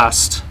crumbled to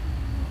dust.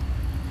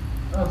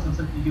 Oh, so it's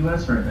like the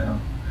U.S. right now.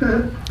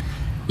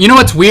 You know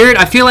what's weird?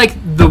 I feel like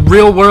the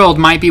real world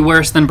might be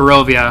worse than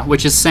Borovia,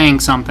 which is saying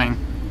something.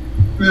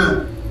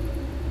 Yeah.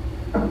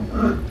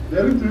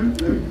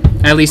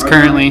 At least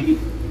currently.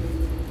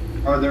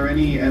 Are there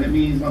any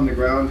enemies on the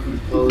ground who's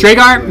close?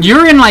 Dragar,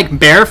 you're in like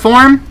bear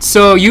form,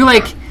 so you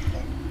like,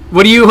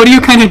 what do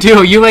you kind of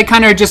do? You like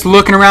kind of just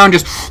looking around,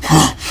 just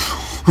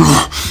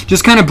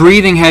kind of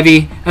breathing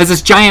heavy as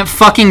this giant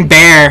fucking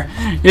bear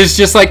is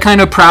just like kind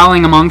of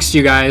prowling amongst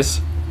you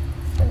guys.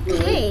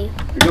 Okay.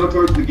 You go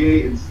towards the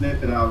gate and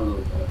sniff it out a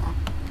little bit.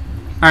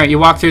 All right, you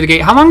walk through the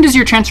gate. How long does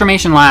your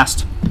transformation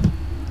last?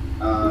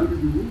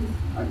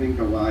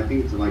 I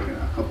think it's like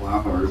a couple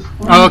hours.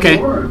 Oh, okay.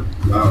 2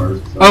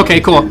 hours. So Okay,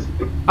 cool.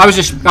 I was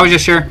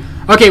just sure.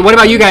 Okay, what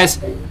about you guys?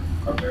 Do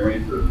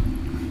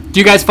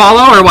you guys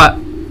follow or what?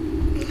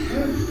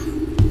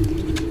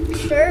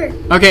 Sure.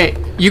 Okay,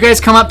 you guys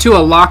come up to a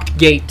locked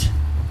gate.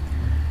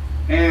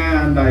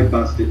 And I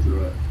busted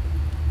through it.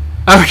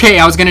 Okay,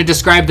 I was going to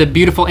describe the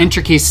beautiful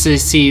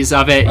intricacies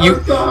of it.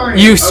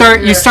 Sorry. You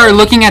start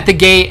looking at the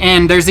gate,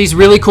 and there's these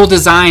really cool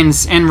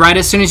designs, and right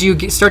as soon as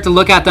you start to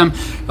look at them,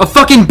 a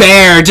fucking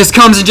bear just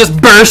comes and just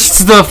bursts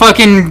the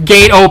fucking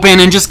gate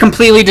open and just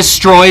completely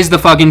destroys the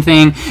fucking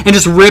thing and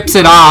just rips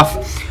it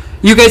off.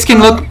 You guys can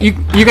look.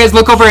 You guys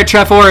look over at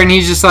Trevor, and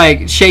he's just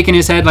like shaking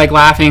his head, like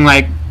laughing,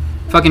 like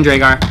fucking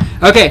Dragar.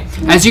 Okay,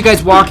 as you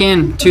guys walk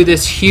into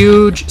this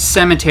huge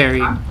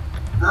cemetery.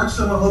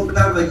 Actually, I'm hoping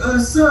that like,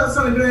 sir, that's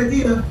not a good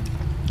idea.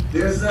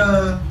 There's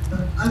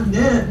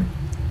undead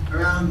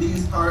around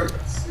these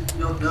parts. If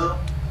you don't know,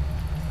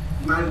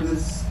 you might have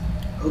just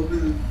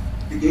opened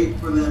the gate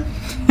for them.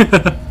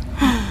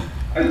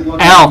 I just look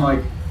at him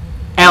like,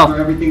 L.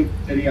 everything in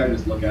the city, I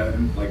just look at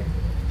him like.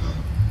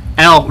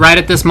 L, right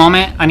at this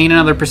moment, I need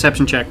another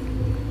perception check.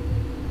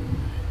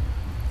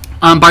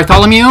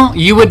 Bartholomew,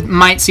 you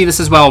might see this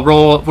as well.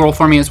 Roll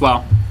for me as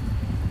well.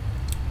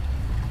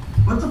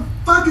 What the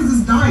fuck is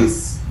this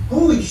dice?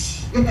 Holy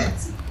shit!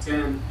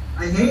 10.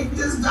 I hate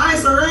this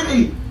dice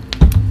already.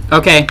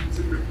 Okay.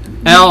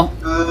 L,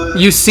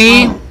 you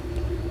see...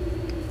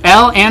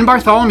 L and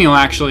Bartholomew,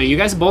 actually. You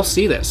guys both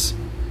see this.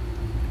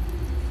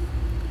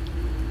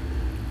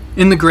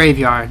 In the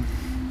graveyard,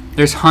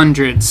 there's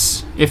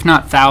hundreds, if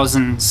not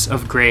thousands,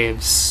 of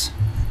graves.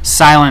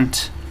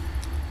 Silent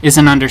is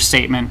an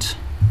understatement.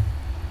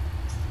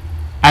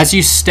 As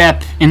you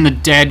step in the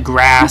dead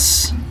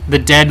grass, the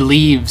dead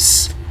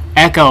leaves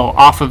echo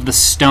off of the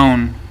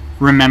stone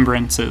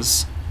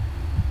remembrances.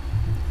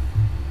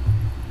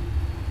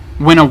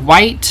 When a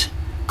white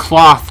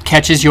cloth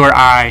catches your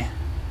eye,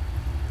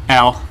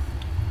 Elle,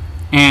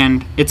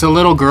 and it's a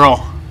little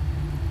girl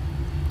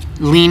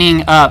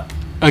leaning up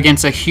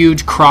against a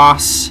huge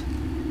cross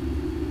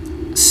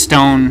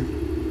stone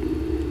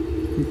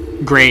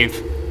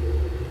grave,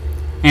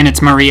 and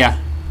it's Maria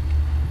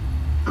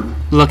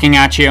looking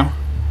at you,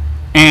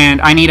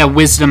 and I need a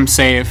wisdom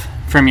save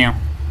from you.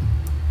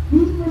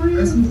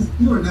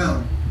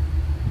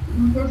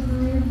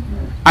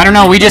 I don't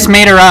know, we just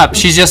made her up.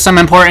 She's just some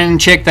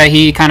important chick that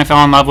he kind of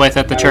fell in love with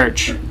at the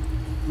church.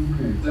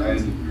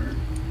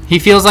 He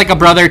feels like a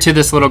brother to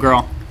this little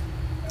girl.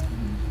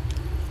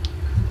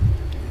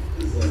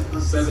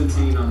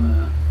 17 on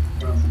that.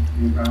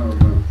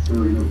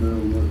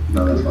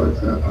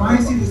 I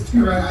see this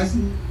too, right? I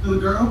see the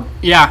little girl.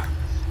 Yeah.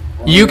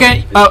 You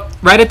get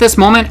right at this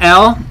moment,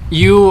 Elle,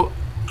 you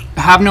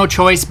have no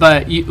choice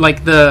but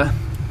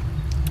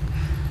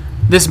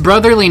this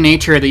brotherly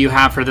nature that you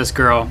have for this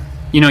girl.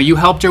 You know, you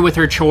helped her with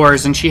her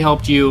chores and she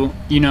helped you,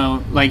 you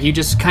know, like you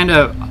just kind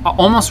of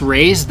almost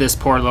raised this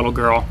poor little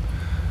girl.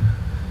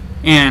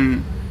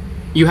 And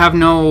you have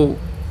no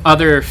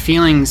other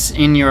feelings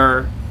in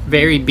your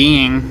very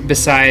being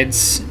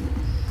besides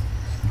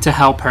to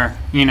help her,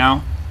 you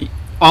know?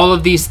 All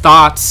of these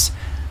thoughts,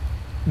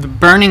 the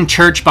burning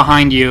church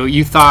behind you,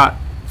 you thought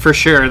for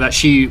sure that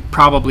she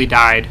probably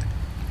died.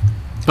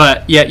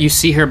 But yet you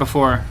see her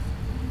before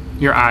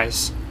your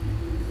eyes.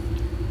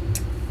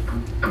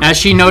 As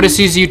she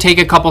notices you take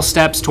a couple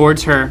steps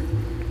towards her,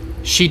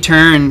 she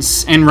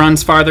turns and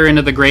runs farther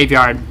into the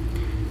graveyard.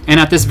 And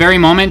at this very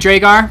moment,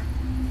 Dragar,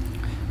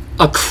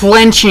 a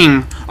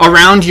clenching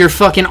around your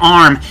fucking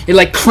arm. It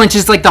like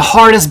clenches like the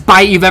hardest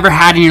bite you've ever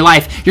had in your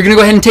life. You're gonna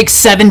go ahead and take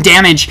 7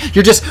 damage.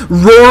 You're just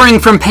roaring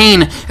from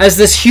pain as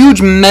this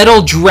huge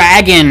metal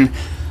dragon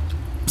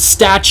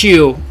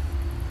statue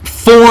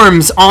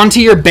forms onto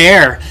your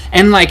bear,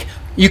 and like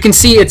you can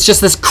see it's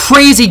just this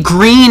crazy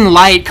green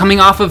light coming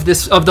off of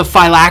the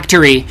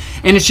phylactery,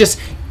 and it's just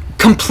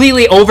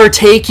completely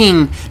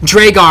overtaking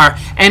Dragar,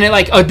 and it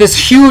like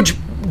this huge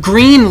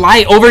green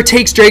light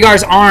overtakes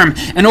Dragar's arm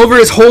and over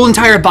his whole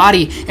entire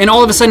body, and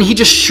all of a sudden he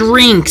just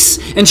shrinks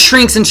and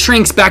shrinks and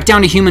shrinks back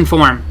down to human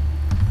form.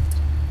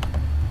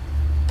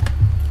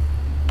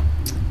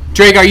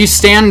 Dragar, you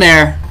stand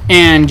there,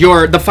 and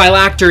the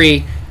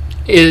phylactery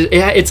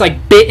it's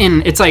like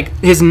bitten. It's like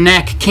his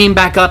neck came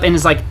back up and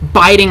is like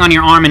biting on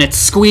your arm, and it's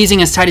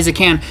squeezing as tight as it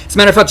can. As a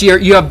matter of fact,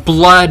 you have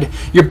blood.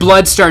 Your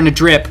blood's starting to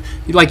drip.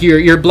 Like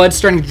your blood's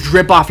starting to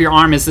drip off your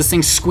arm as this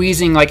thing's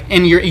squeezing. Like,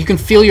 and you can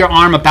feel your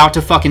arm about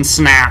to fucking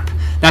snap.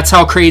 That's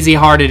how crazy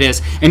hard it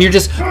is. And you're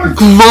just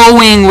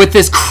glowing with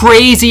this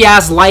crazy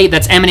ass light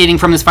that's emanating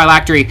from this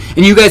phylactery.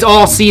 And you guys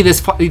all see this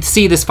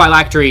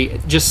phylactery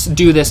just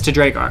do this to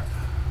Dragar.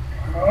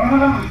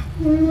 I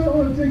don't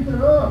want to take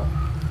that off.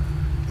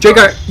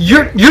 Dragar,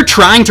 you're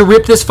trying to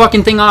rip this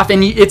fucking thing off,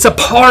 and it's a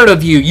part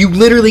of you. You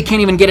literally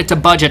can't even get it to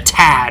budge a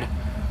tad.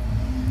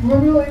 You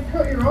want me to like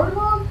cut your arm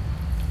off?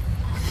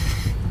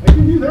 I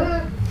can do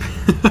that.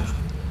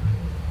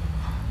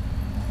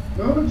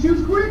 No, but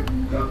choose quick.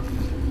 No.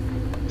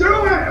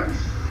 Do it!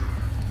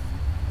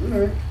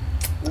 Alright.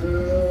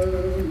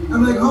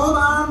 I'm like,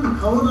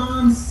 hold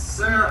on,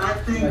 sir. I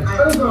think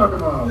Cut his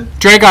arm off.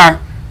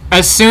 Dragar,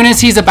 as soon as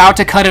he's about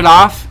to cut it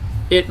off,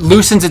 it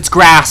loosens its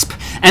grasp,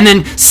 and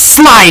then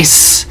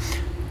slice!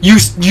 You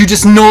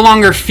just no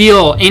longer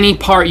feel any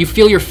part. You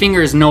feel your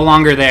fingers no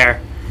longer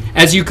there.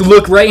 As you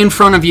look right in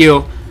front of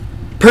you,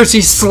 Percy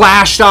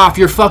slashed off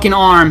your fucking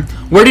arm.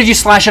 Where did you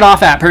slash it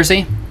off at,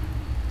 Percy?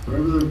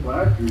 Wherever the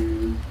phylactery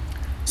is.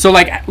 So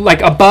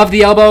like above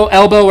the elbow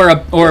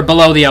or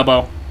below the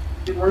elbow?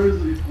 Where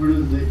does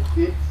it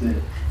hit sit?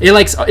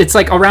 It's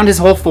like around his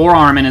whole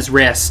forearm and his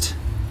wrist.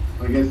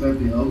 I guess at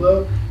the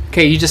elbow?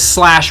 Okay, you just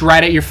slash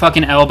right at your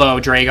fucking elbow,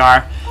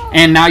 Dragar.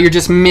 And now you're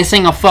just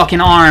missing a fucking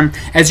arm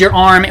as your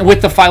arm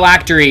with the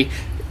phylactery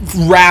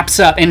wraps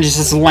up and is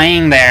just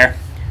laying there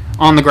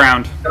on the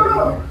ground.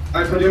 Oh,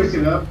 I produced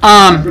it up.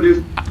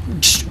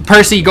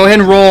 Percy, go ahead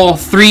and roll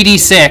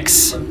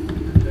 3d6.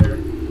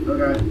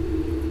 Okay.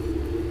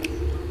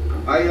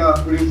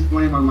 I produced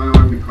flame on my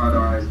arm to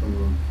cauterize the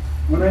wound.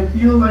 When I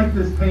feel like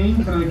this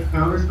pain, can I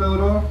counterspell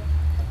it all?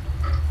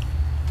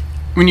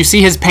 When you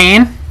see his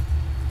pain?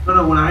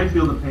 No, when I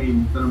feel the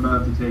pain that I'm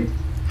about to take.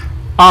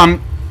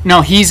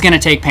 No, he's gonna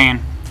take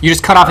pain. You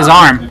just cut off his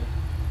arm.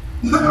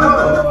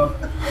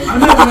 I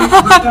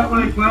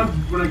meant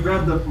when I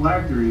grabbed the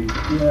phylactery.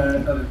 Yeah,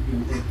 I thought it was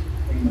going to take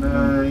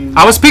 9.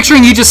 I was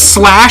picturing you just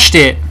slashed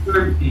it.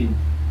 13.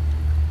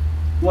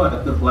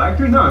 What, the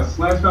phylactery? No, I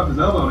slashed off his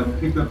elbow and I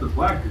picked up the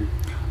phylactery.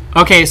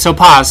 Okay, so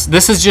pause.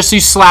 This is just you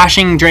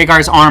slashing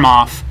Dragar's arm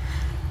off.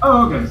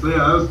 Oh, okay, so yeah,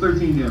 that was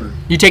 13 damage.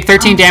 You take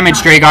 13 damage,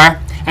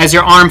 Dragar, as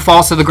your arm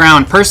falls to the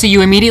ground. Percy,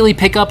 you immediately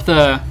pick up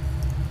the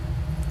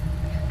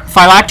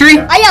phylactery?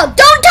 I yell,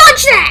 "Don't touch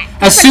Watch that!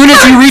 As soon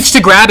as you reach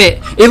to grab it,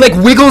 it like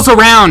wiggles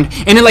around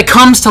and it like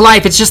comes to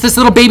life. It's just this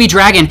little baby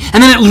dragon,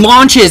 and then it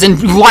launches and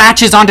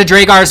latches onto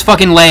Dragar's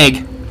fucking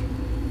leg.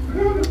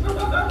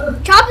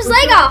 Chop his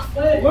leg off.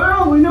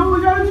 Well, we know what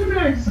we gotta do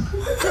next.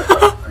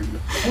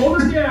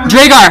 Hold it down.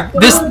 Dragar,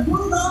 this. I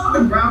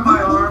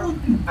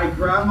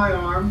grab my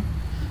arm.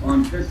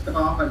 I'm pissed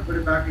off. I put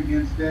it back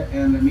against it,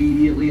 and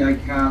immediately I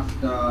cast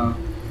Cure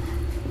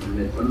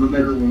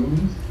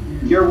Wounds.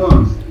 Cure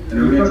Wounds. And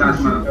I'm gonna attack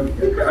my.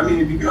 I mean,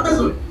 if you guys.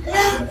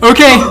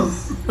 Okay.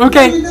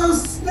 Okay. No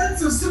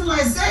sense of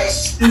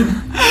civilization.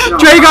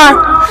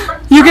 Dragar,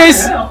 you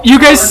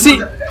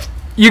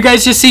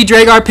guys just see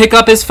Dragar pick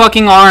up his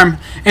fucking arm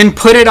and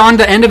put it on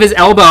the end of his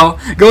elbow.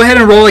 Go ahead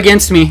and roll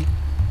against me.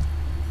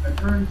 I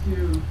turn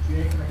to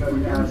Jake and I go,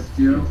 against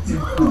you.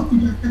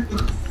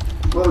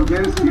 Well,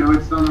 against you,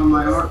 it's done on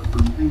my arm.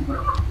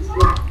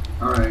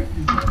 Alright.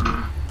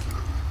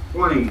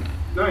 20.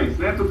 Nice,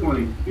 that's a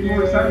 20. Be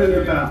more excited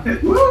about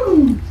it.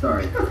 Woo!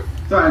 Sorry.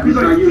 Sorry, he's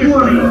like,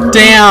 20.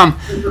 Damn.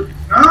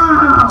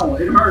 Ow!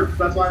 It hurts.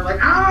 That's why I'm like,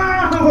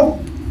 ow!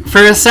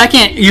 For a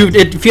second, you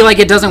feel like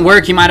it doesn't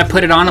work. You might have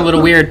put it on a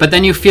little weird, but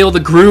then you feel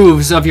the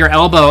grooves of your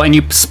elbow, and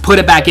you put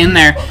it back in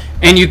there,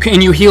 and you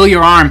heal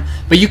your arm.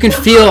 But you can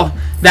feel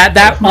that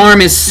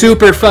arm is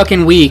super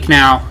fucking weak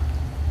now.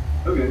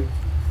 Okay.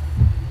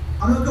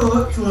 I'm gonna go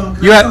up to him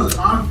You have- because his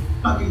arm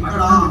fucking cut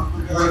off.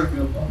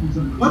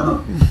 What the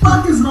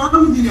fuck is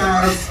wrong with you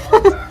guys? I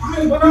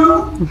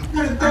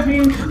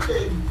mean,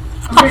 okay,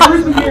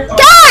 listen here.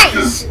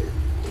 Guys!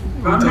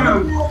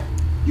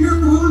 Your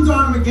wounds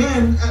on him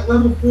again at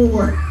level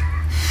 4.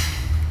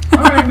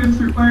 Alright,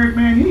 Mr. Cleric,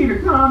 man, you need to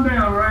calm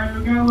down, right?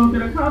 We got a little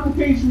bit of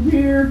complications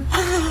here.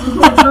 Let's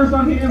go curse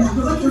on him.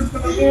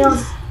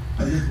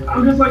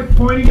 I'm just like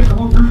pointing at the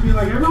whole group, being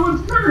like,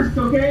 everyone's cursed,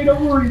 okay?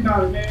 Don't worry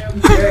about it,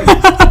 man. Okay.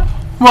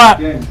 What?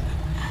 Again,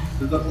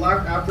 does the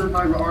black, after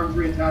my arm's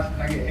reattached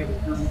and I get hit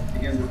with wounds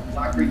again, does the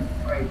black ring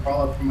try and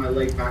crawl up from my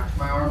leg back to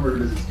my arm, or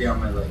does it stay on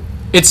my leg?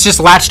 It's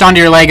just latched onto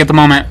your leg at the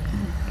moment.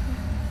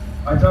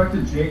 I talk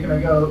to Jake and I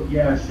go,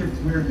 yeah, shit's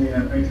weird,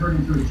 man. I turn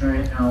into a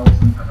giant owl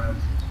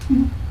sometimes.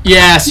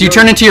 Yes, you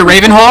turn into your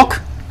Raven Hulk.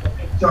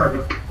 Sorry,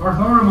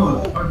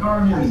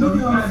 Artharimus. So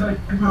these guys like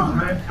into a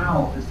giant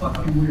owl. It's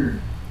fucking weird.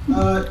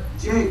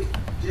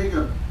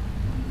 Jacob,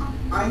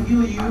 I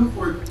heal you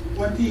for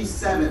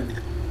 27.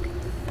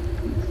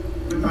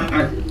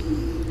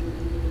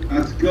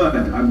 That's good.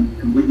 I'm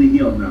completely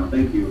healed now.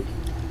 Thank you.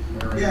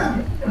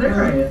 Yeah. And they're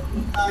right. You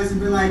guys have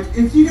been like,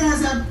 if you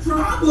guys have a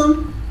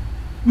problem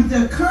with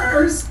the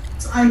curse,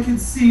 I can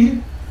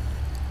see.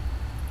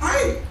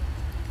 I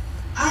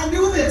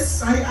do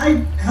this.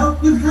 I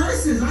help with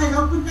curses. I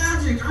help with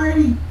magic.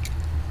 I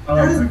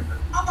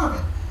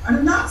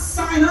did not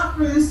sign up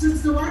for this,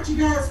 so why don't you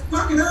guys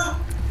fuck it up?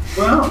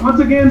 Well, once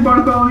again,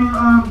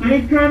 Bartholomew,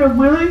 they kind of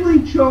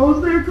willingly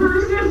chose their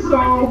curses,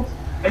 so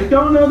I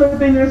don't know that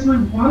they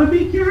necessarily want to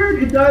be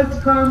cured. It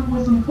does come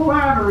with some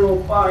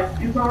collateral, but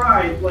it's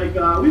alright. Like,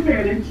 we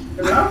managed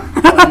enough.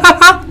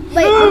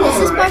 Wait, is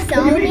this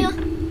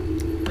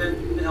Bartholomew?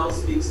 Then El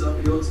speaks up,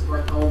 he looks at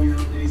Bartholomew,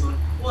 and he's like,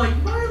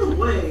 by the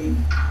way,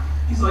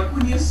 he's like,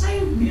 when you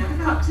saved me, I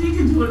got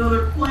taken to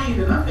another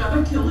plane, and I've got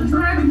to kill a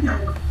dragon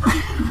head.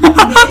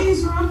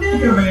 Days are on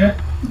there.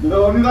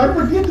 No, did I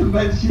forget to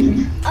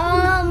mention?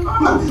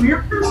 Oh,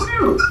 weird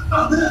too.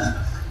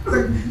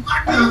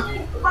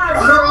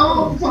 We're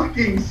all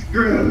fucking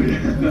screwed.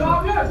 It's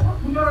all good.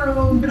 We got our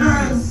own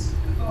guys.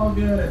 It's all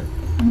good.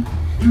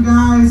 You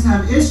guys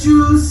have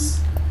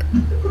issues.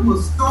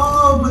 We'll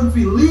solve once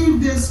we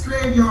leave this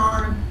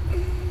graveyard.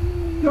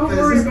 Don't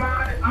worry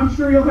about it. I'm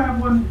sure you'll have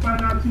one by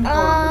not too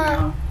far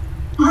from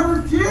now. I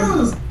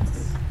refuse.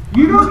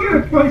 You don't get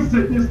a choice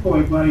at this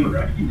point, buddy.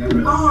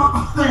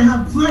 Oh, I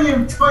have plenty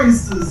of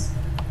choices.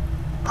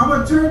 I'm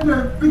gonna turn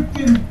to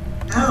freaking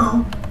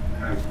L,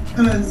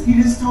 because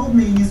he just told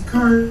me he's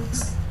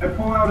cursed. I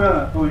pull out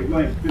oh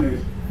wait,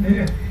 finish.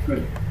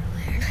 Good.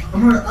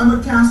 I'm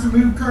gonna cast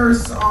remove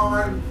curse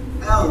on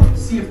L,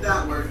 see if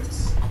that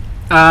works.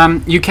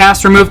 You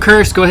cast Remove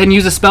Curse. Go ahead and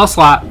use a spell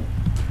slot.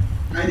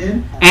 I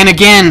did. And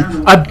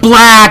again, a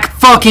black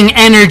fucking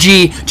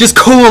energy just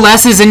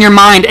coalesces in your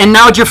mind, and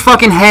now at your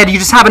fucking head, you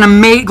just have an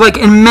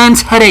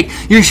immense headache.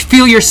 You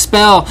feel your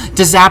spell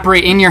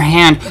disapparate in your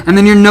hand, and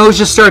then your nose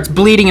just starts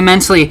bleeding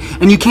immensely,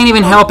 and you can't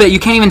even help it. You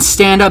can't even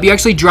stand up. You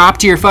actually drop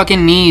to your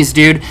fucking knees,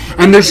 dude.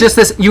 And there's just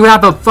this. You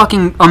have a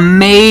fucking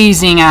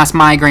amazing ass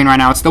migraine right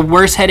now. It's the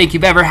worst headache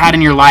you've ever had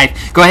in your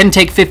life. Go ahead and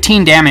take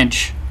 15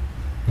 damage.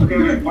 Okay,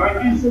 wait, why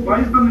is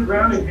on the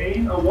ground in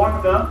pain? I'll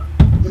walk up.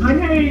 It's like,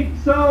 hey,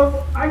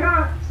 so I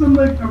got some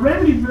a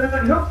remedy for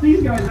that. It helps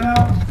these guys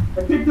out.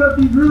 I picked up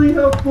these really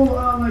helpful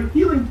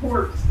healing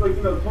torques,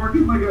 torque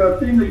is like a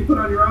thing that you put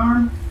on your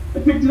arm. I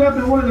picked it up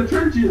in one of the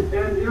churches,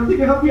 and I think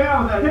it'll help you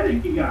out with that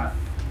headache you got.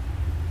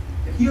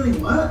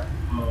 Healing what?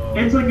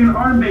 It's like an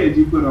armband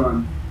you put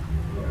on.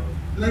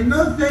 Like,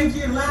 no thank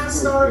you.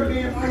 Last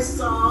armband I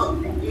saw,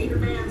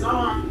 Gatorman's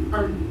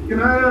arm.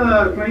 Can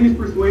I use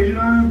persuasion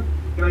on him?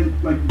 Can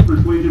I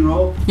persuasion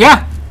roll?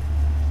 Yeah.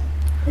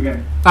 Okay.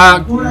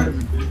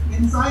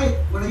 Insight?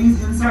 When I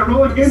use insight? Yeah,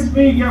 roll against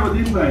me. Yeah, with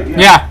insight. Yeah.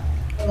 Yeah.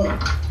 Oh,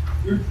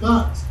 you're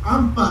fucked.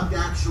 I'm fucked,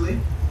 actually.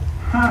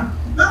 Ha.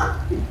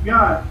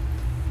 God.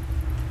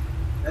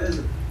 That is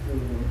a...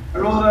 I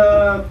rolled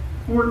a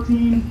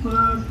 14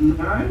 plus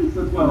 9,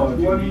 so 12.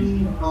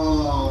 20.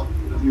 Oh,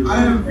 I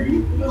have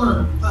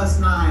 4 plus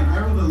 9. I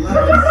rolled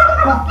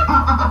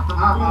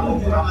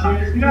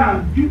 11.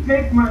 Yeah, you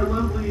take my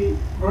lovely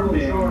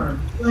armband.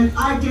 Like,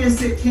 I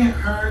guess it can't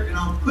hurt, and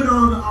I'll put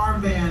on the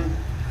armband.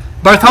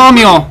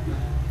 Bartholomew,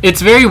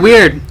 it's very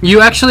weird.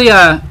 You actually,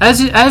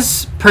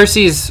 as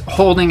Percy's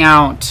holding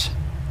out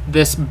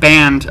this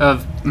band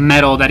of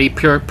metal that he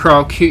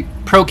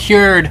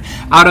procured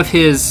out of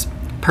his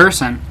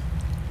person,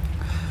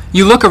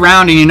 you look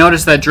around and you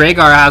notice that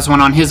Dragar has one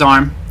on his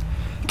arm,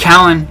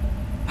 Callan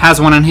has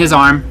one on his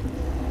arm,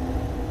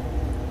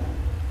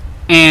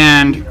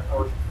 and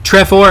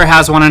Trefor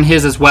has one on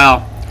his as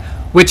well,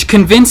 which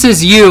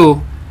convinces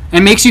you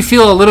and makes you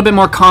feel a little bit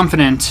more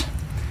confident.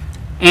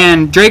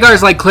 And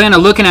Dragar's like kind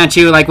of looking at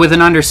you like with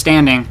an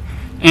understanding.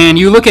 And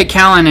you look at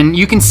Callan and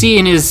you can see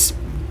in his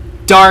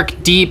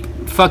dark, deep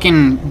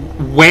fucking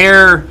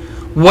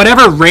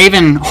whatever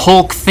Raven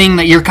Hulk thing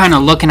that you're kind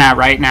of looking at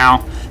right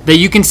now, that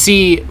you can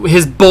see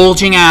his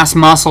bulging ass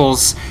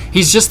muscles.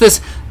 He's just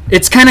this,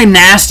 it's kind of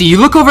nasty. You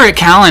look over at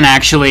Callan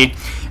actually,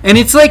 and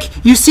it's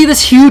like you see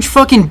this huge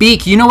fucking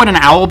beak. You know what an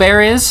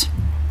owlbear is?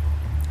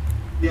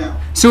 Yeah.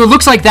 So it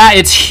looks like that.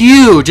 It's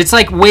huge. It's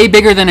like way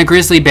bigger than a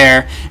grizzly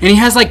bear. And he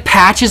has like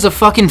patches of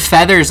fucking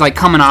feathers like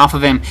coming off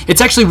of him. It's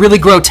actually really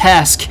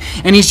grotesque.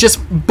 And he's just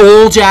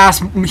bulge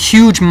ass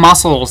huge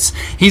muscles.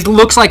 He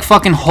looks like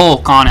fucking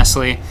Hulk,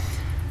 honestly.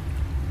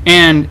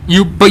 And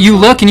you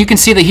look and you can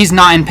see that he's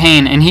not in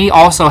pain, and he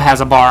also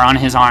has a bar on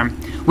his arm,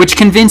 which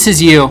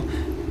convinces you.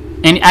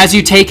 And as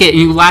you take it and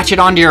you latch it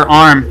onto your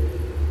arm,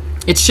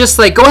 it's just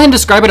like, go ahead and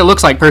describe what it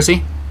looks like,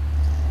 Percy.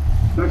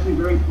 It's actually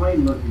very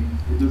plain looking.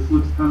 It just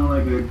looks kind of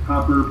like a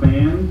copper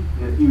band.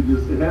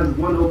 It has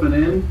one open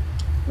end,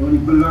 and when you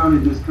put it on,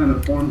 it just kind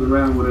of forms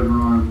around whatever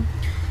arm.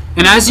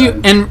 And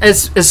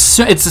it's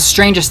the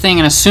strangest thing.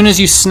 And as soon as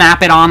you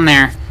snap it on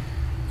there,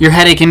 your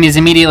headache is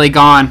immediately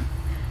gone,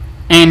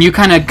 and you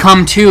kind of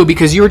come to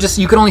because you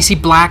could only see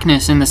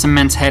blackness in this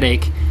immense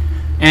headache.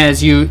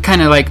 As you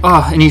kind of like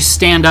and you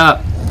stand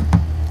up,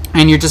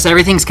 and you're just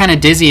everything's kind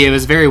of dizzy. It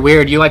was very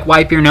weird. You like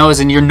wipe your nose,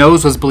 and your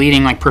nose was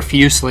bleeding like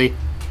profusely.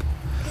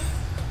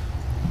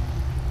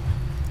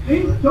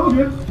 Told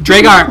you.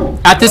 Dragar,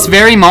 at this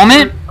very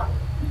moment,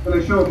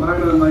 when I show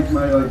mine on like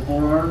my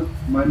forearm,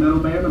 my metal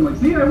band, I'm like,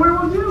 see, I wear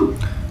one too.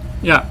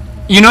 yeah,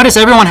 you notice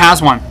everyone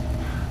has one,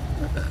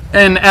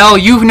 and Elle,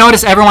 you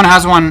notice everyone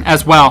has one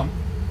as well.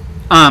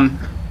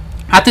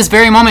 At this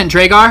very moment,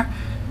 Dragar,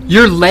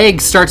 your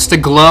leg starts to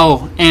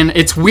glow, and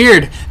it's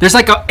weird. There's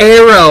like an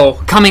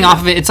arrow coming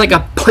off of it. It's like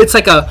a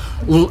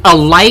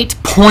light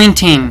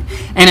pointing,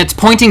 and it's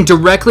pointing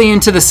directly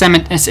into the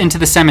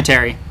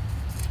cemetery.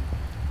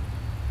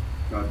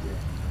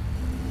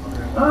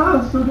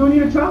 So do we need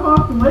to chop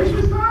off the leg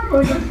this time?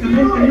 Like,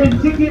 and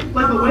then kick it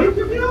like away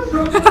from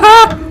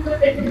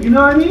you? You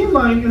know what I mean?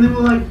 Like, and then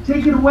we'll like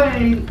take it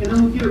away, and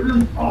then we'll get it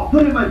really,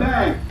 put it in my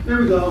bag. There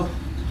we go.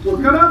 We'll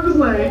cut off his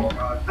leg,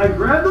 I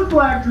grab the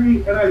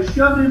phylactery, and I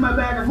shove it in my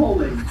bag of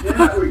holding.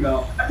 Yeah, there we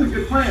go. That's a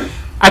good plan.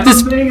 At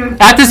this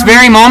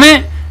very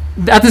moment,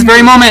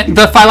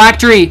 the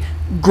phylactery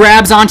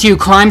grabs onto you,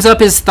 climbs up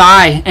his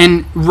thigh,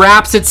 and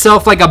wraps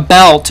itself like a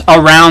belt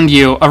around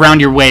you, around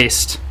your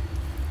waist,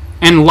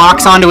 and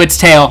locks onto its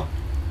tail.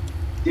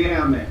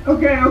 Damn it.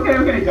 Okay.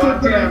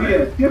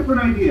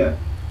 Different idea.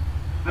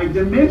 I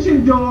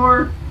dimension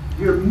door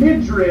your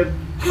midriff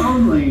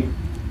only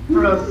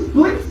for a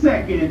split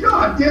second.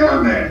 God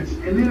damn it!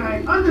 And then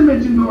I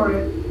undimension door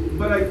it,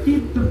 but I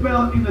keep the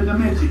belt in the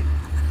dimension.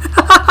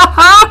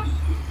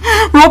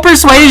 Roll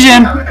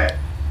persuasion.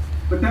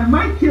 But that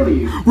might kill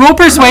you. Roll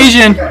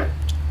persuasion.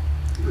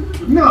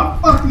 No,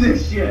 fuck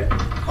this shit.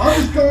 I'll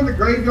just go in the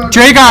graveyard.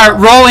 Dragar,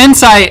 roll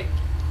insight.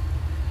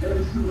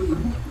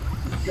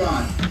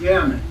 God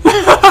damn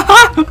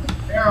it.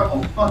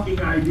 Terrible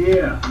fucking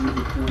idea.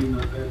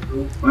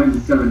 Mine's a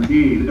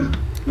 17.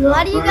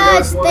 Why do you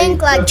guys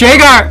think like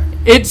Dragar,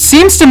 it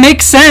seems to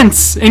make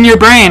sense in your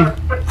brain.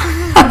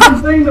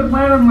 I'm saying the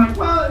plan, I'm like,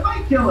 well, it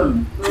might kill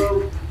him.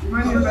 So you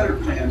might need a better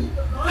plan.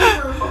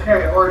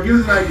 Okay, or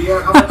here's an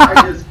idea. How about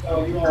I just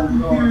go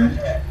on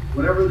ahead?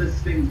 Whatever this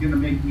thing's gonna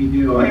make me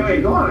do.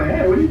 Wait, go on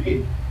ahead. What do you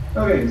mean?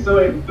 Okay,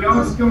 so we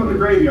all just go in the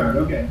graveyard.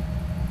 Okay.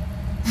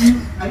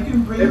 I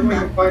can bring If him we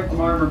back. can find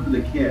some armor for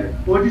the kid.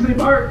 What'd you say,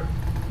 Bart?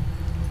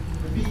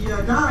 If he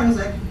dies,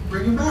 I can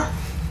bring him back.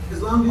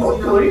 As long as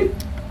Hopefully.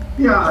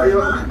 Yeah, I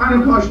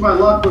kind of push my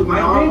luck with my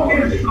arm. I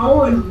think his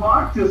soul is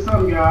locked to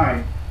some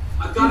guy.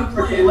 I've got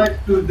a Okay, plan.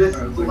 let's do this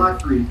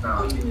phylactery I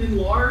found. can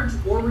enlarge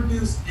or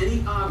reduce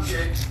any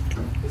object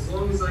as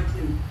long as I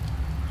can.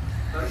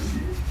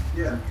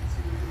 Yeah.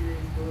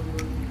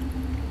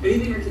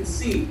 Anything I can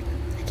see.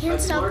 I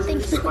can't stop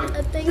thinking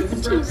of things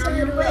that you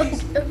said about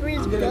his I'm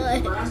gonna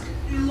butt. blast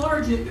it,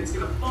 enlarge it, it's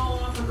gonna fall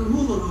off like a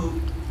hula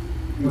hoop.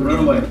 You run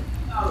away.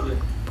 out of it.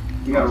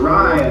 You got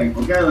right.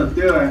 Okay, let's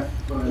do it.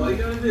 What you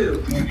gotta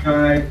do?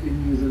 Try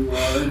and use it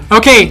water.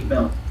 Okay,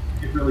 Belt.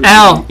 It really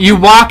Al, you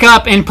walk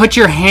up and put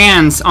your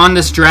hands on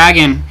this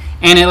dragon,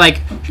 and it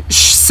like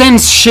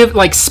sends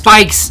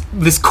spikes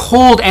this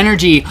cold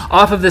energy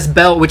off of this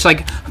belt, which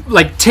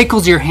like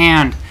tickles your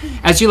hand.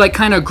 As you like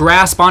kind of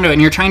grasp onto it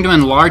and you're trying to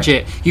enlarge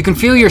it, you can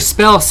feel your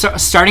spell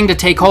starting to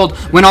take hold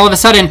when all of a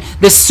sudden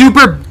this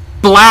super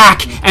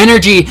black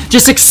energy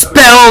just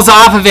expels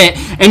off of it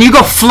and you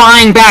go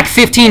flying back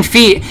 15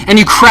 feet and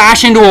you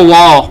crash into a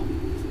wall.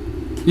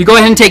 You go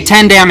ahead and take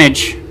 10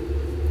 damage.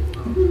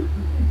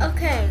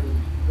 Okay.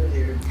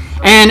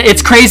 And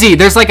it's crazy.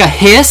 There's like a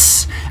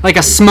hiss, like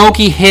a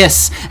smoky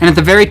hiss, and at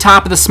the very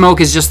top of the smoke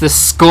is just this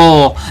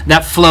skull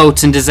that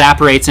floats and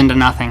disapparates into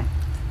nothing.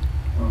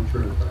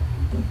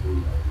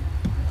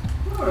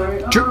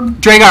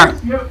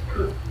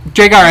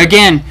 Dragar,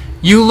 again,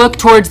 you look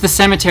towards the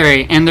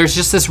cemetery, and there's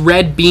just this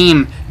red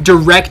beam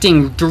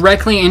directing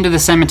directly into the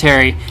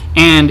cemetery,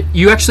 and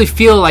you actually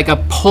feel like a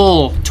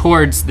pull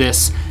towards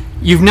this.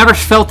 You've never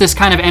felt this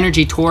kind of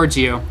energy towards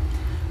you,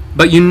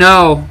 but you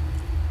know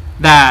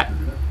that,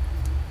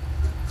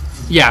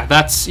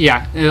 that's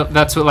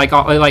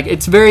what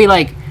it's very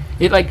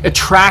it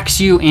attracts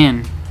you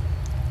in.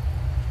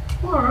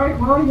 Alright,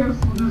 well, I guess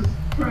we'll just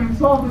try and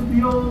solve it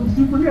the old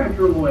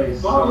supernatural way.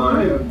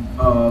 Son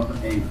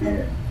of a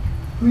bitch.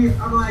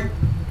 I'm like,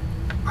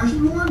 I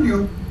should warn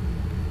you.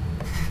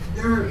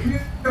 They're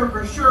here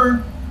for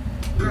sure.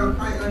 They're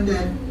probably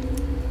undead.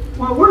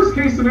 Well, worst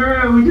case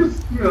scenario, we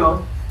just,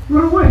 run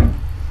away.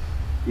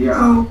 Yeah.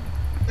 So,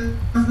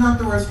 that's not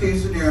the worst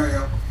case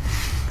scenario.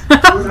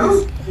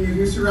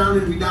 You're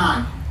surrounded, we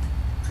die.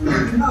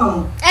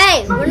 No.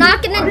 Hey, we're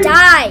not gonna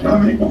die.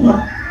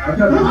 I've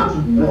got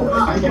options.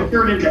 I can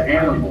turn into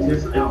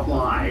animals and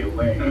fly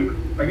away.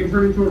 I can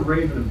turn into a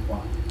raven and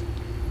fly.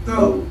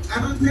 So,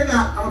 after I say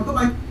that, I'm gonna put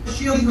my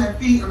shield in my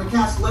feet, I'm gonna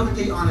cast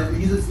levitate on it, and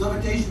use its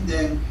levitation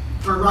thing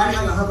for riding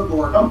like a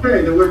hoverboard.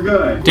 Okay, then we're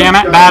good. Damn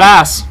it,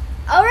 badass.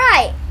 All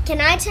right. Can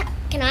I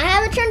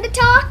have a turn to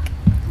talk?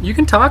 You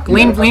can talk.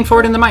 Lean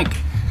forward in the mic.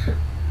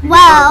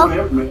 Well,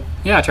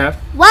 Yeah, Trev.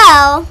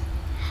 well,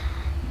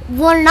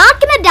 we're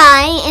not gonna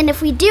die, and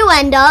if we do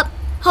end up,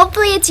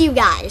 hopefully it's you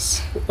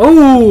guys.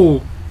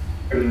 Oh.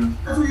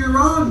 That's where you're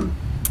wrong.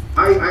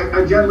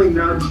 I gently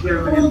nudge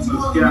him and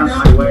just get out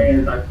of my way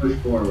as I push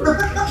forward.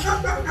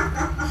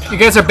 You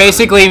guys are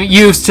basically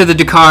used to the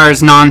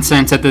Dakar's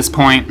nonsense at this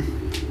point.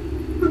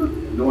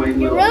 You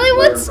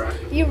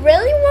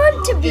really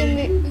want to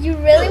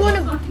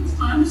It's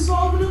time to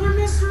solve another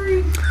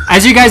mystery.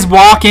 As you guys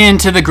walk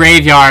into the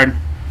graveyard,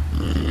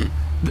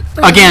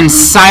 again,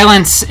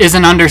 silence is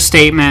an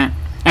understatement.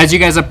 As you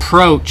guys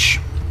approach,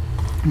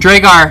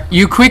 Dragar,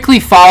 you quickly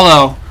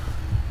follow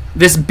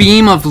this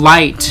beam of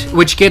light,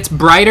 which gets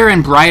brighter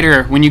and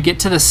brighter when you get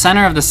to the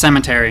center of the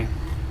cemetery.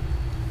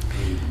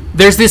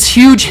 There's this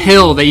huge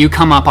hill that you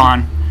come up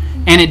on,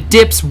 and it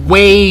dips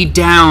way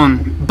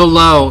down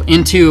below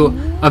into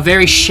a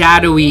very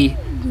shadowy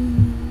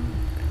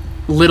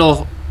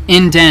little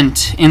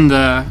indent in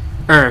the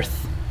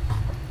earth.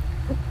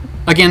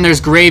 Again,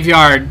 there's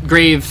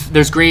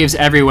there's graves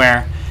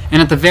everywhere,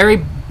 and at the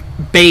very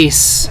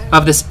base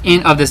of this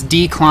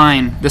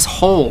decline, this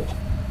hole,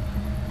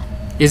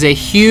 is a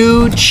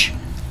huge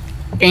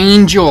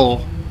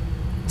angel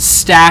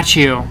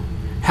statue.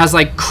 Has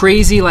like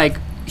crazy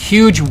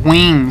huge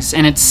wings,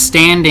 and it's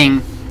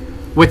standing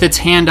with its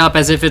hand up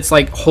as if it's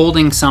like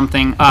holding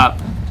something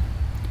up.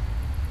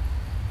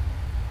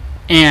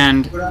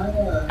 And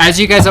as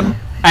you guys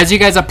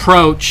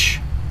approach,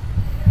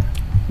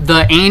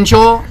 the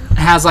angel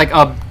has like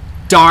a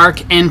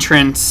dark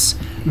entrance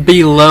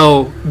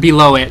below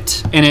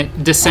it, and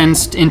it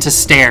descends into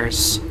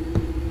stairs.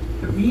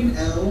 Do me and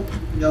Elle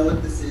know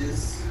what this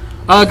is?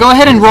 Go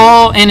ahead and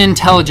roll an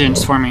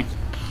intelligence for me.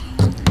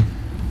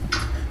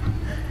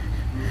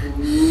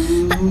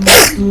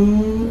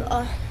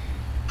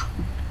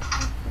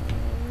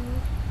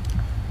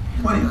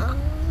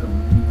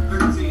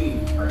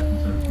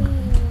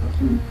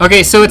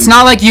 Okay, so it's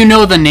not like you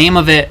know the name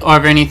of it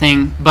or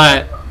anything,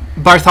 but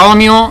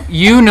Bartholomew,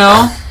 you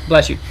know,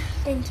 bless you,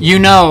 you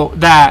know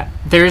that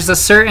there's a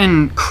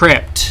certain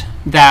crypt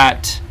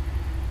that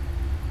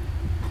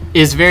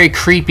is very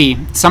creepy.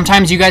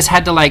 Sometimes you guys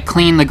had to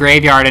clean the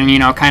graveyard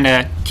and kind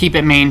of keep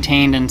it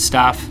maintained and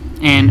stuff.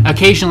 And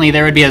occasionally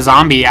there would be a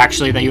zombie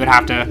actually that you would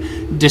have to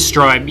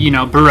destroy.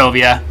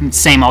 Borovia,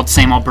 same old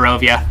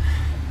Borovia.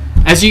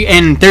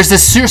 And there's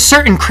this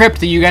certain crypt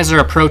that you guys are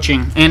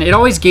approaching, and it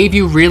always gave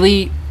you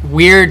really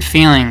weird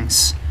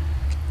feelings,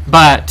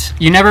 but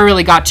you never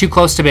really got too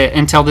close to it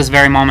until this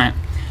very moment.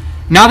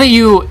 Now that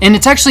and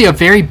it's actually a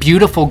very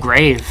beautiful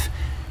grave.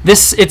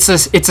 It's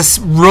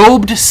a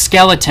robed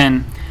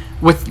skeleton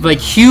with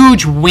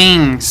huge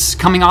wings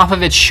coming off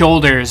of its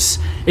shoulders.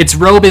 Its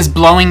robe is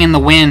blowing in the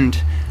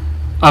wind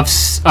of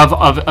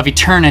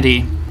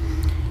eternity,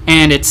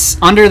 and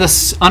it's under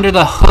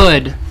the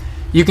hood.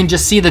 You can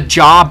just see the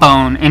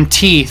jawbone and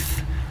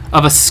teeth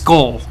of a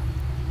skull,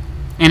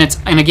 and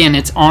again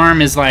its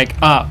arm is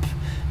up,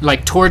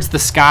 like towards the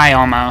sky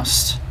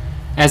almost,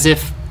 as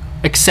if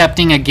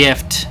accepting a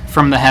gift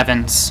from the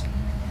heavens.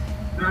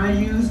 Can I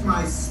use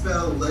my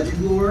spell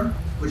Legend Lore,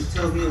 which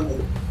tells me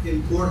like,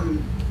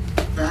 important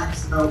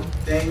facts about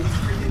things?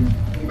 I can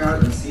think about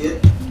it and see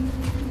it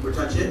or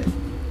touch it.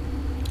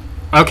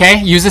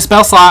 Okay, use a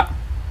spell slot.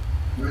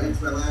 Right,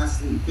 it's my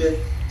last and fifth.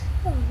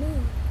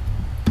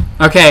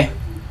 Okay,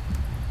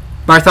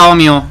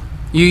 Bartholomew,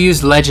 you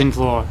use Legend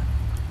Lore.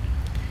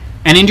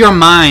 And in your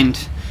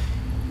mind,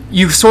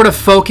 you sort of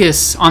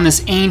focus on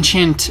this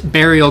ancient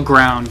burial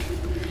ground.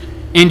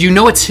 And you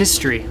know its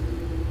history.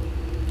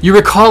 You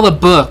recall a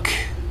book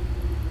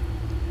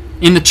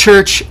in the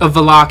church of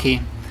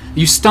Valaaki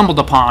you stumbled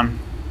upon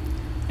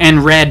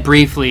and read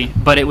briefly,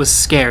 but it was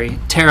scary,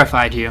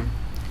 terrified you.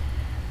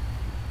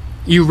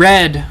 You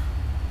read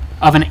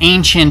of an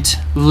ancient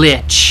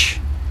lich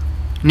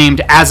named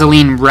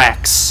Azaleen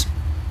Rex.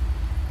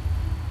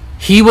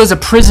 He was a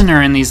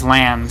prisoner in these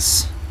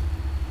lands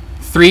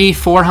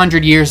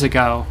 300-400 years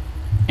ago,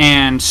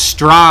 and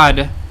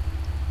Strahd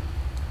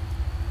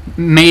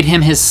made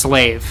him his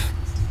slave.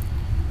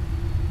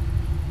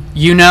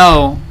 You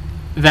know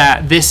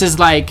that this is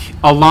like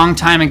a long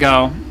time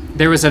ago.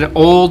 There was an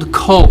old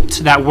cult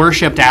that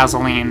worshipped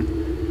Azaleen,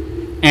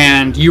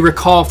 and you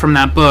recall from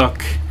that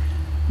book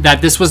that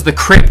this was the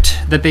crypt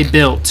that they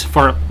built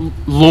for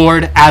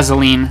Lord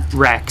Azaleen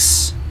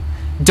Rex,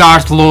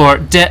 Death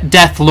Lord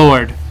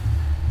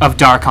of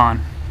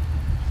Darkon.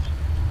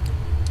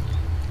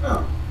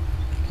 Oh.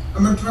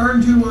 I'm gonna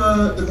turn to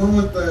the one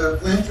with the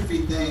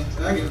philanthropy thing.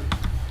 Second.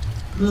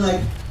 Be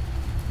like,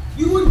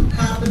 you wouldn't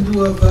happen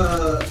to have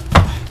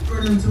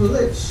turned into a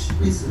lich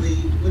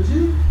recently, would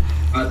you?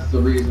 That's the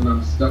reason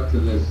I'm stuck to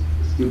this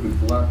stupid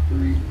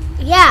phylactery.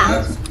 Yeah.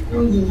 That's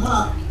really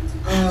hot.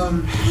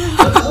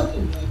 But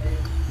ultimately,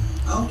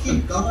 I'll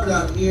keep guard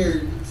out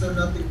here so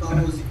nothing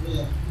follows you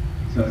in.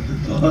 So it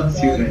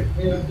follows you in.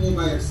 You don't do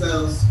by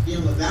yourselves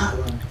dealing with that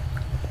one.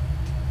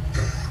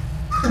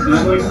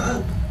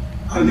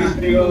 I'm not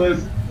saying all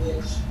this.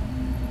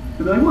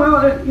 They're like,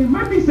 well, it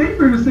might be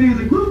safer to stay as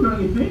a group,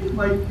 don't you think?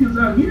 Like, because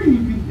out here you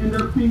could end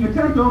up being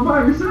attacked all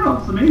by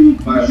yourself. So maybe you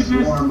should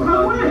just run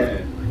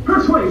away.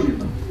 Persuasion.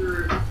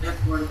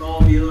 That's like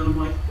all the other, I'm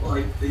like,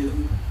 we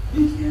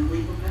can't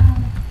leave them now.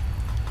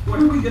 What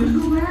are we gonna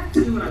go back to?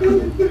 And I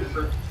told her,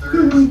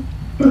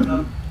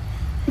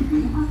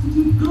 we have to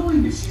keep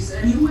going. If she's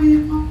any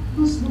way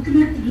possible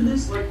connected to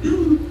this, like,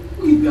 dude,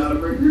 we've got to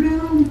bring her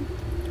down.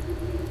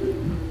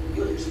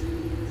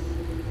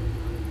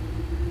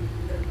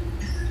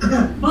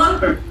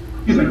 But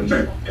He's like,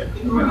 sure.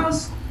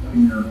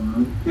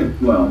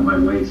 Well, my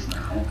waist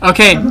now.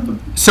 Okay,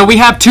 so we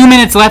have 2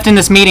 minutes left in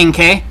this meeting,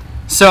 okay?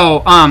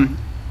 So,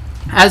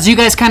 as you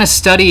guys kind of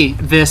study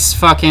this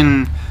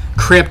fucking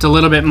crypt a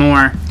little bit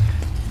more,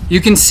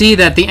 you can see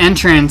that the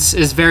entrance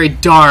is very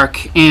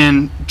dark,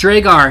 and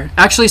Dragar,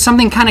 actually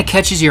something kind of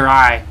catches your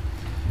eye.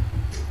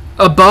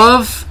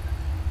 Above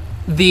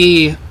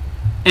the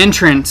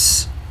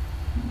entrance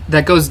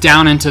that goes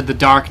down into the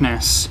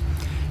darkness,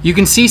 you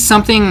can see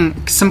some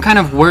kind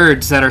of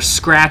words that are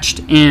scratched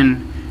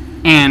in,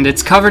 and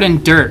it's covered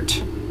in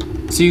dirt.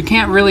 So you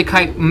can't really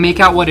make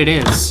out what it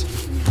is.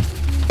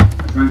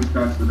 I'm trying to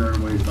scratch the dirt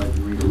away so I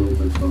can read a little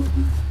bit closer.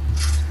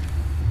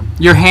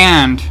 Your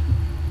hand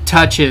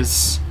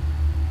touches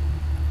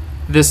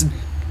this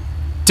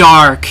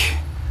dark,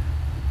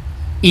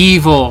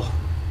 evil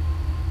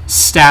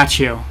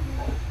statue,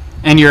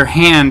 and your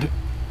hand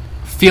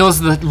feels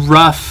the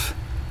rough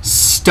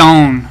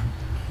stone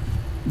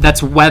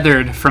that's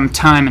weathered from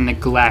time and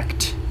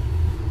neglect.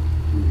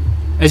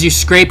 As you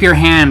scrape your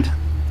hand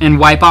and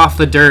wipe off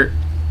the dirt,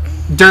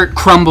 dirt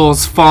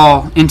crumbles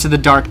fall into the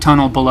dark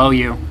tunnel below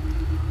you.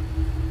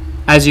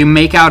 As you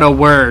make out a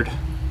word,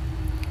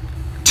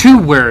 2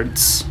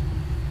 words,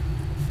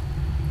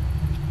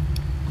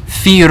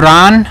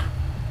 Firan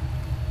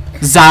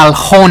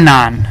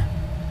Zalhonan.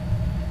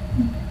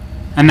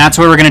 And that's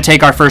where we're going to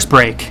take our first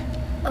break.